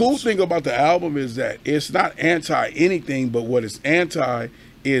truth. The cool thing about the album is that it's not anti anything, but what it's anti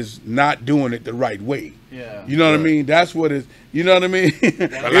is not doing it the right way. You know what I mean? That's what it's. You know what I mean?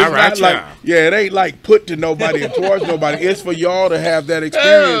 It's not it ain't like put to nobody or towards nobody. It's for y'all to have that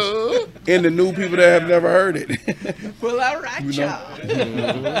experience and the new people that have never heard it. Well, all right,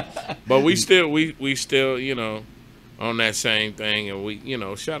 y'all. But we still, on that same thing, and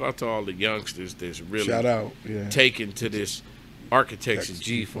we, shout out to all the youngsters that's really taken to this architecture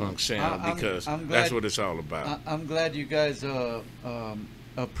G-Funk sound because that's what it's all about. I'm glad you guys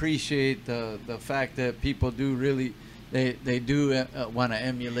appreciate the fact that people do really they do want to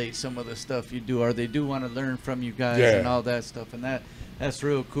emulate some of the stuff you do, or they do want to learn from you guys and all that stuff, and that's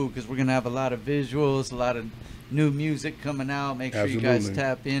real cool because we're gonna have a lot of visuals, a lot of new music coming out. Make sure you guys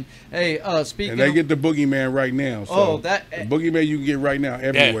tap in. Hey, speaking, and they get the Boogeyman right now. So the Boogeyman you can get right now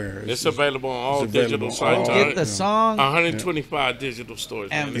everywhere. It's available on all digital sites. Get the song. 125 digital stores.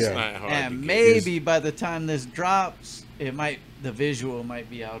 And it's not hard. And maybe by the time this drops, the visual might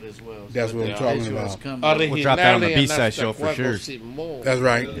be out as well. That's what I'm talking about. We'll drop that on the B-side show for sure. That's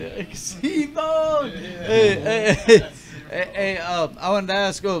right. Hey, I wanted to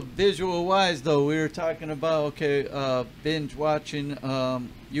ask, visual wise though, we were talking about binge watching.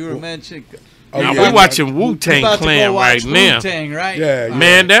 You were mentioning. We're watching Wu-Tang Clan right now. Wu-Tang, right? Yeah.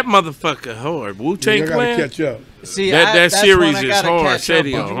 Man, that motherfucker hard. Wu-Tang Clan. Catch up. See, that series is hard.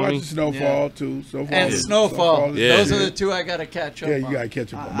 Shady Snowfall too. Snowfall. Those are the two I gotta catch up. Yeah, you gotta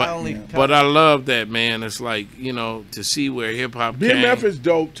catch up. But I love that, man. It's like, to see where hip hop came. BMF is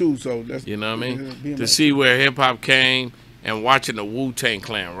dope too. So that's what I mean. BMF. To see where hip hop came and watching the Wu-Tang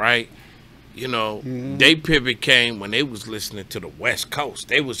Clan, right? They pivot came when they was listening to the West Coast.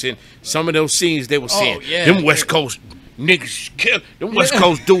 They was in some of those scenes. They were saying them West Coast niggas them West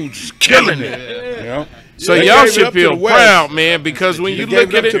Coast dudes is killing it. Yeah. So y'all should feel proud, man, because when you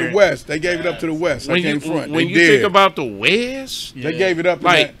look at it, to the West, they gave it up to the West. When you think about the West, they gave it up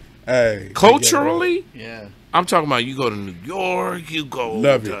like culturally. Yeah, I'm talking about you go to New York, you go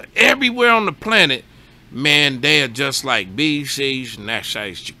to everywhere on the planet. Man, they are just like BC's and that's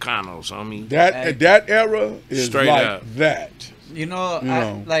Chicanos. I mean, that era is straight like up that.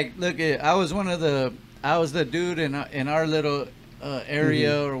 I was the dude in our little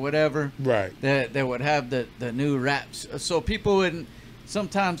area or whatever, right? That would have the new raps, so people wouldn't.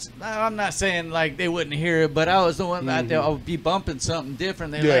 Sometimes, I'm not saying like they wouldn't hear it, but I was the one out there. I would be bumping something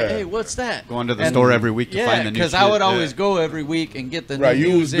different. They're like, "Hey, what's that?" Going to the store every week to find the new shit. Because I would always go every week and get the new music. Right,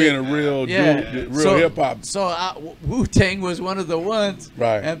 you was being a real dude, real hip hop. So Wu-Tang was one of the ones,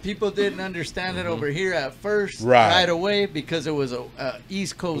 right? And people didn't understand it over here at first, right away, because it was a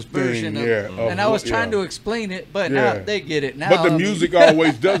East Coast version of, and I was trying to explain it, but now they get it now. But the music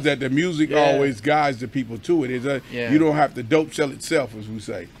always does that. The music always guides the people to it. You don't have to dope sell itself, as we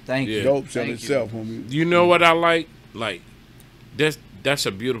say. Thank you. Dope sell itself, homie. You know what I like? Like, that's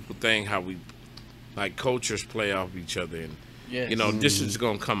a beautiful thing how we, like, cultures play off each other. And, this is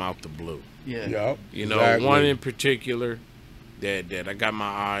going to come out the blue. Yeah. Exactly. One in particular that I got my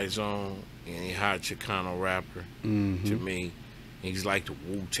eyes on, and he hot Chicano rapper to me. He's like the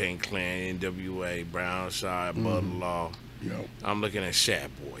Wu-Tang Clan, NWA, Brownside, Mother Law. Yep. I'm looking at Shaye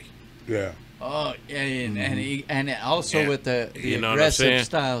Boy. Yeah. Oh, yeah, and also with the aggressive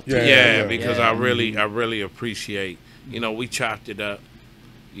style too. Yeah, because I really appreciate. We chopped it up.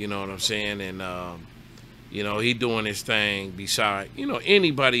 You know what I'm saying? And he doing his thing. Beside,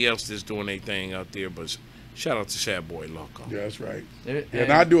 anybody else that's doing their thing out there. But shout out to Shaye Boy Loco. Yeah, that's right.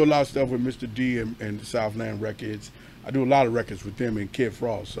 And I do a lot of stuff with Mr. D and Southland Records. I do a lot of records with them and Kid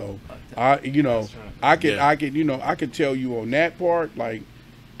Frost. So I can tell you on that part, like.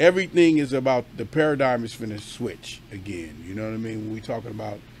 Everything is about the paradigm is finna switch again. You know what I mean? When we talking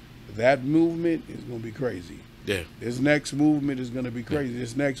about that movement, it's gonna be crazy. Yeah. This next movement is gonna be crazy.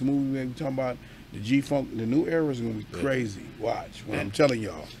 This next movement we talking about the G-Funk, the new era is gonna be crazy. Watch. When I'm telling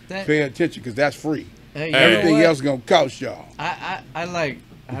y'all, pay attention because that's free. Everything else is gonna cost y'all. I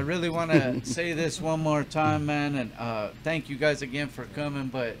really want to say this one more time, man, and thank you guys again for coming.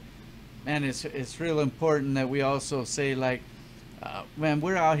 But man, it's real important that we also say like. Man,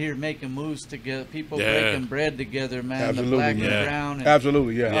 we're out here making moves together. People breaking bread together, man. Absolutely, the black and brown. And,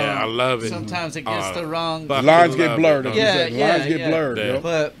 absolutely, yeah. I love it. Sometimes it gets the wrong. The lines get blurred. Lines get blurred.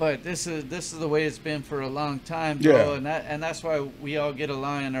 Yeah. But this is the way it's been for a long time, bro. And that's why we all get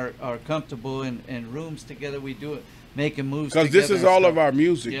along and are comfortable in rooms together. We do it, making moves. Because this is all of our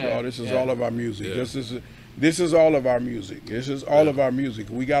music, y'all. This is all of our music. This is all of our music. This is all of our music.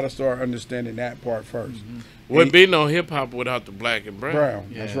 We got to start understanding that part first. Wouldn't be no hip hop without the black and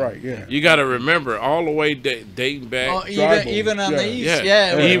brown. That's right. Yeah. You got to remember all the way dating back. Oh, even on the east.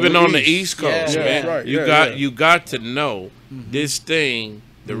 Even on the East Coast, man. Right. You got to know this thing.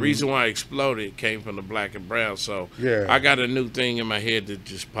 The reason why it exploded came from the black and brown. So I got a new thing in my head that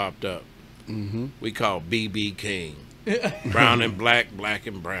just popped up. We call BB King. Brown and black, black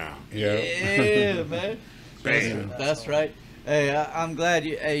and brown. Yeah, man. That's right. Hey, I'm glad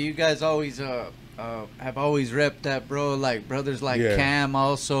you guys always have always repped that, bro. Like brothers like Cam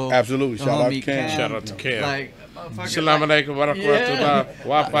also. Absolutely. Shout out to Cam. Shout out to Cam. Like, Assalamu alaikum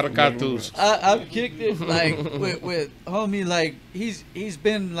wa barakatuh. I've kicked it like with homie. Like he's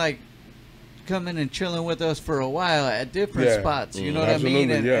been like coming and chilling with us for a while at different spots. You know what I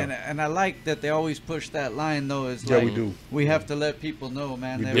mean? And I like that they always push that line, though. Is like, we do. We have to let people know,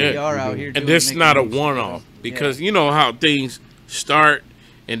 man, that we are out here. And this is not a one-off, because you know how things start,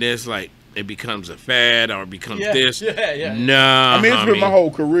 and there's like, it becomes a fad or becomes this. Nah, I mean, it's been my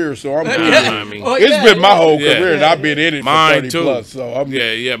whole career, so I'm good. It's been my whole career, and I've been in it for 30 too. plus. So I'm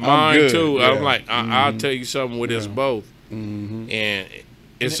mine good. too. I'm like, I'll tell you something with us both, and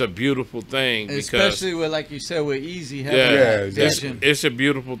it's a beautiful thing, because especially with, like you said, with Easy having vision. It's a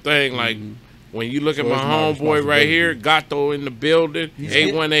beautiful thing. Like when you look at my homeboy right here, Gato in the building,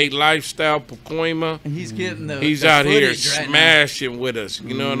 818 Lifestyle, Pacoima. He's getting he's out here smashing with us.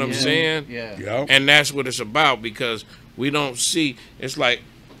 You know what I'm saying? Yeah. And that's what it's about, because we don't see. It's like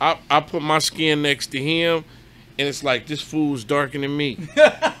I put my skin next to him, and it's like, this fool's darker than me.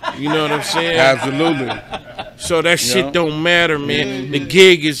 You know what I'm saying? Absolutely. So that shit don't matter, man. The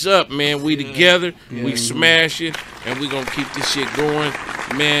gig is up, man. We together, we smash it, and we gonna keep this shit going,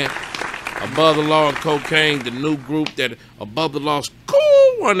 man. Above the Law and Kokane, the new group that Above the Law's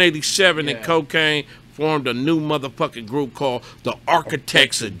Cool 187 and Kokane formed a new motherfucking group called the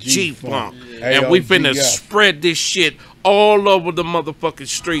Architects of G-Funk. And we finna spread this shit all over the motherfucking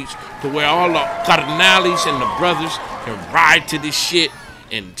streets to where all the Cardinales and the brothers can ride to this shit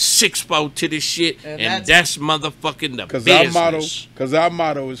and 6-4 to this shit, and that's motherfucking the business. Because our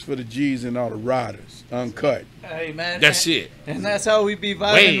motto is for the G's and all the riders, uncut. Hey, man. That's it. And that's how we be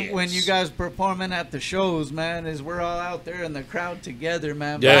vibing when you guys performing at the shows, man, is we're all out there in the crowd together,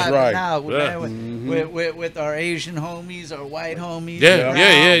 man. That's right. Out, with our Asian homies, our white homies.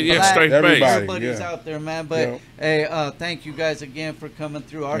 Black, straight face. Everybody's out there, man. But, hey, thank you guys again for coming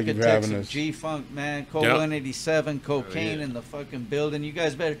through. Architects of G-Funk, man. Cold 187, Kokane in the fucking building. You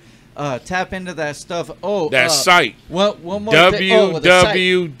guys better tap into that stuff. Oh, that site. One more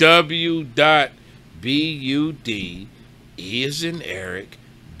www.BUD is in Eric,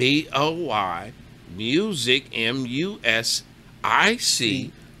 BOY music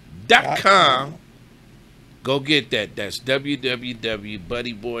MUSIC.com. Go get that. That's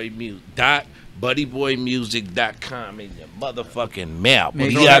www.buddyboymusic.com in your motherfucking mouth.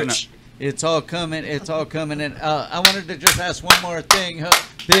 It's all coming. It's all coming. And I wanted to just ask one more thing,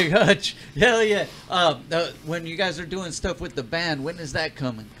 Big Hutch. Hell yeah. When you guys are doing stuff with the band, when is that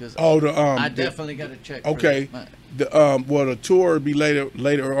coming? Because I definitely got to check. Okay. The tour will be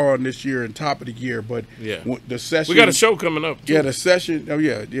later on this year and top of the year, but the session. We got a show coming up too. Yeah, the session. Oh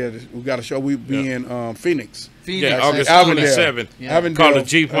yeah. We got a show. We be in Phoenix. August 27th. Called the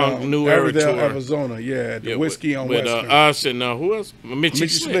G-Funk New Era Tour. Arizona. The Whiskey on with Western. Us and who else? Mitchie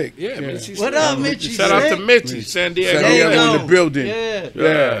Slick. Mitchie What up, Mitchie? Shout out to Mitchie, San Diego. In the building.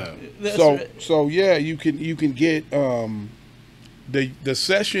 Yeah. So you can get the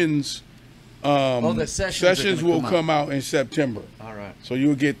sessions. The sessions will come out in September. All right. So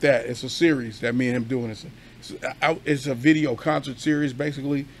you'll get that. It's a series that me and him doing. It's a video concert series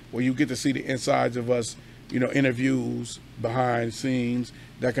basically, where you get to see the insides of us. Interviews, behind scenes,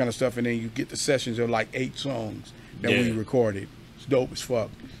 that kind of stuff, and then you get the sessions of like 8 songs that we recorded. It's dope as fuck.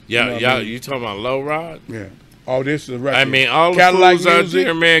 You talking about Low Rod? Yeah. Oh, this is a record. I mean, all the Cadillac fools out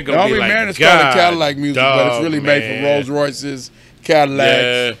there, man, gonna be like, man, it's called Cadillac music, but it's really made for Rolls Royces,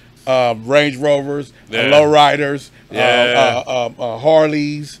 Cadillacs, Range Rovers, Lowriders,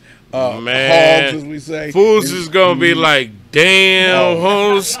 Harleys, Hogs, as we say. Fools is gonna be like, damn,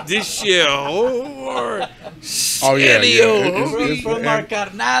 hoes, this shit hard. Oh yeah. From our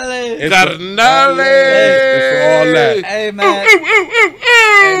Carnales. It's for all that. Hey man.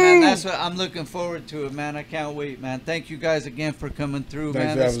 Hey man, that's what I'm looking forward to it, man. I can't wait, man. Thank you guys again for coming through,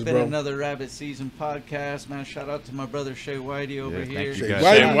 man. It's been another Rabbit Season podcast, man. Shout out to my brother Shaye Whitey over here.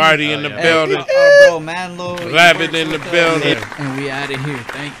 Shaye Whitey in the building. Our bro Manlo. Rabbit in the building. And we out of here.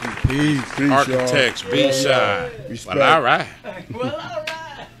 Thank you. Peace. Architects, B-side. Well, all right. Well, all right.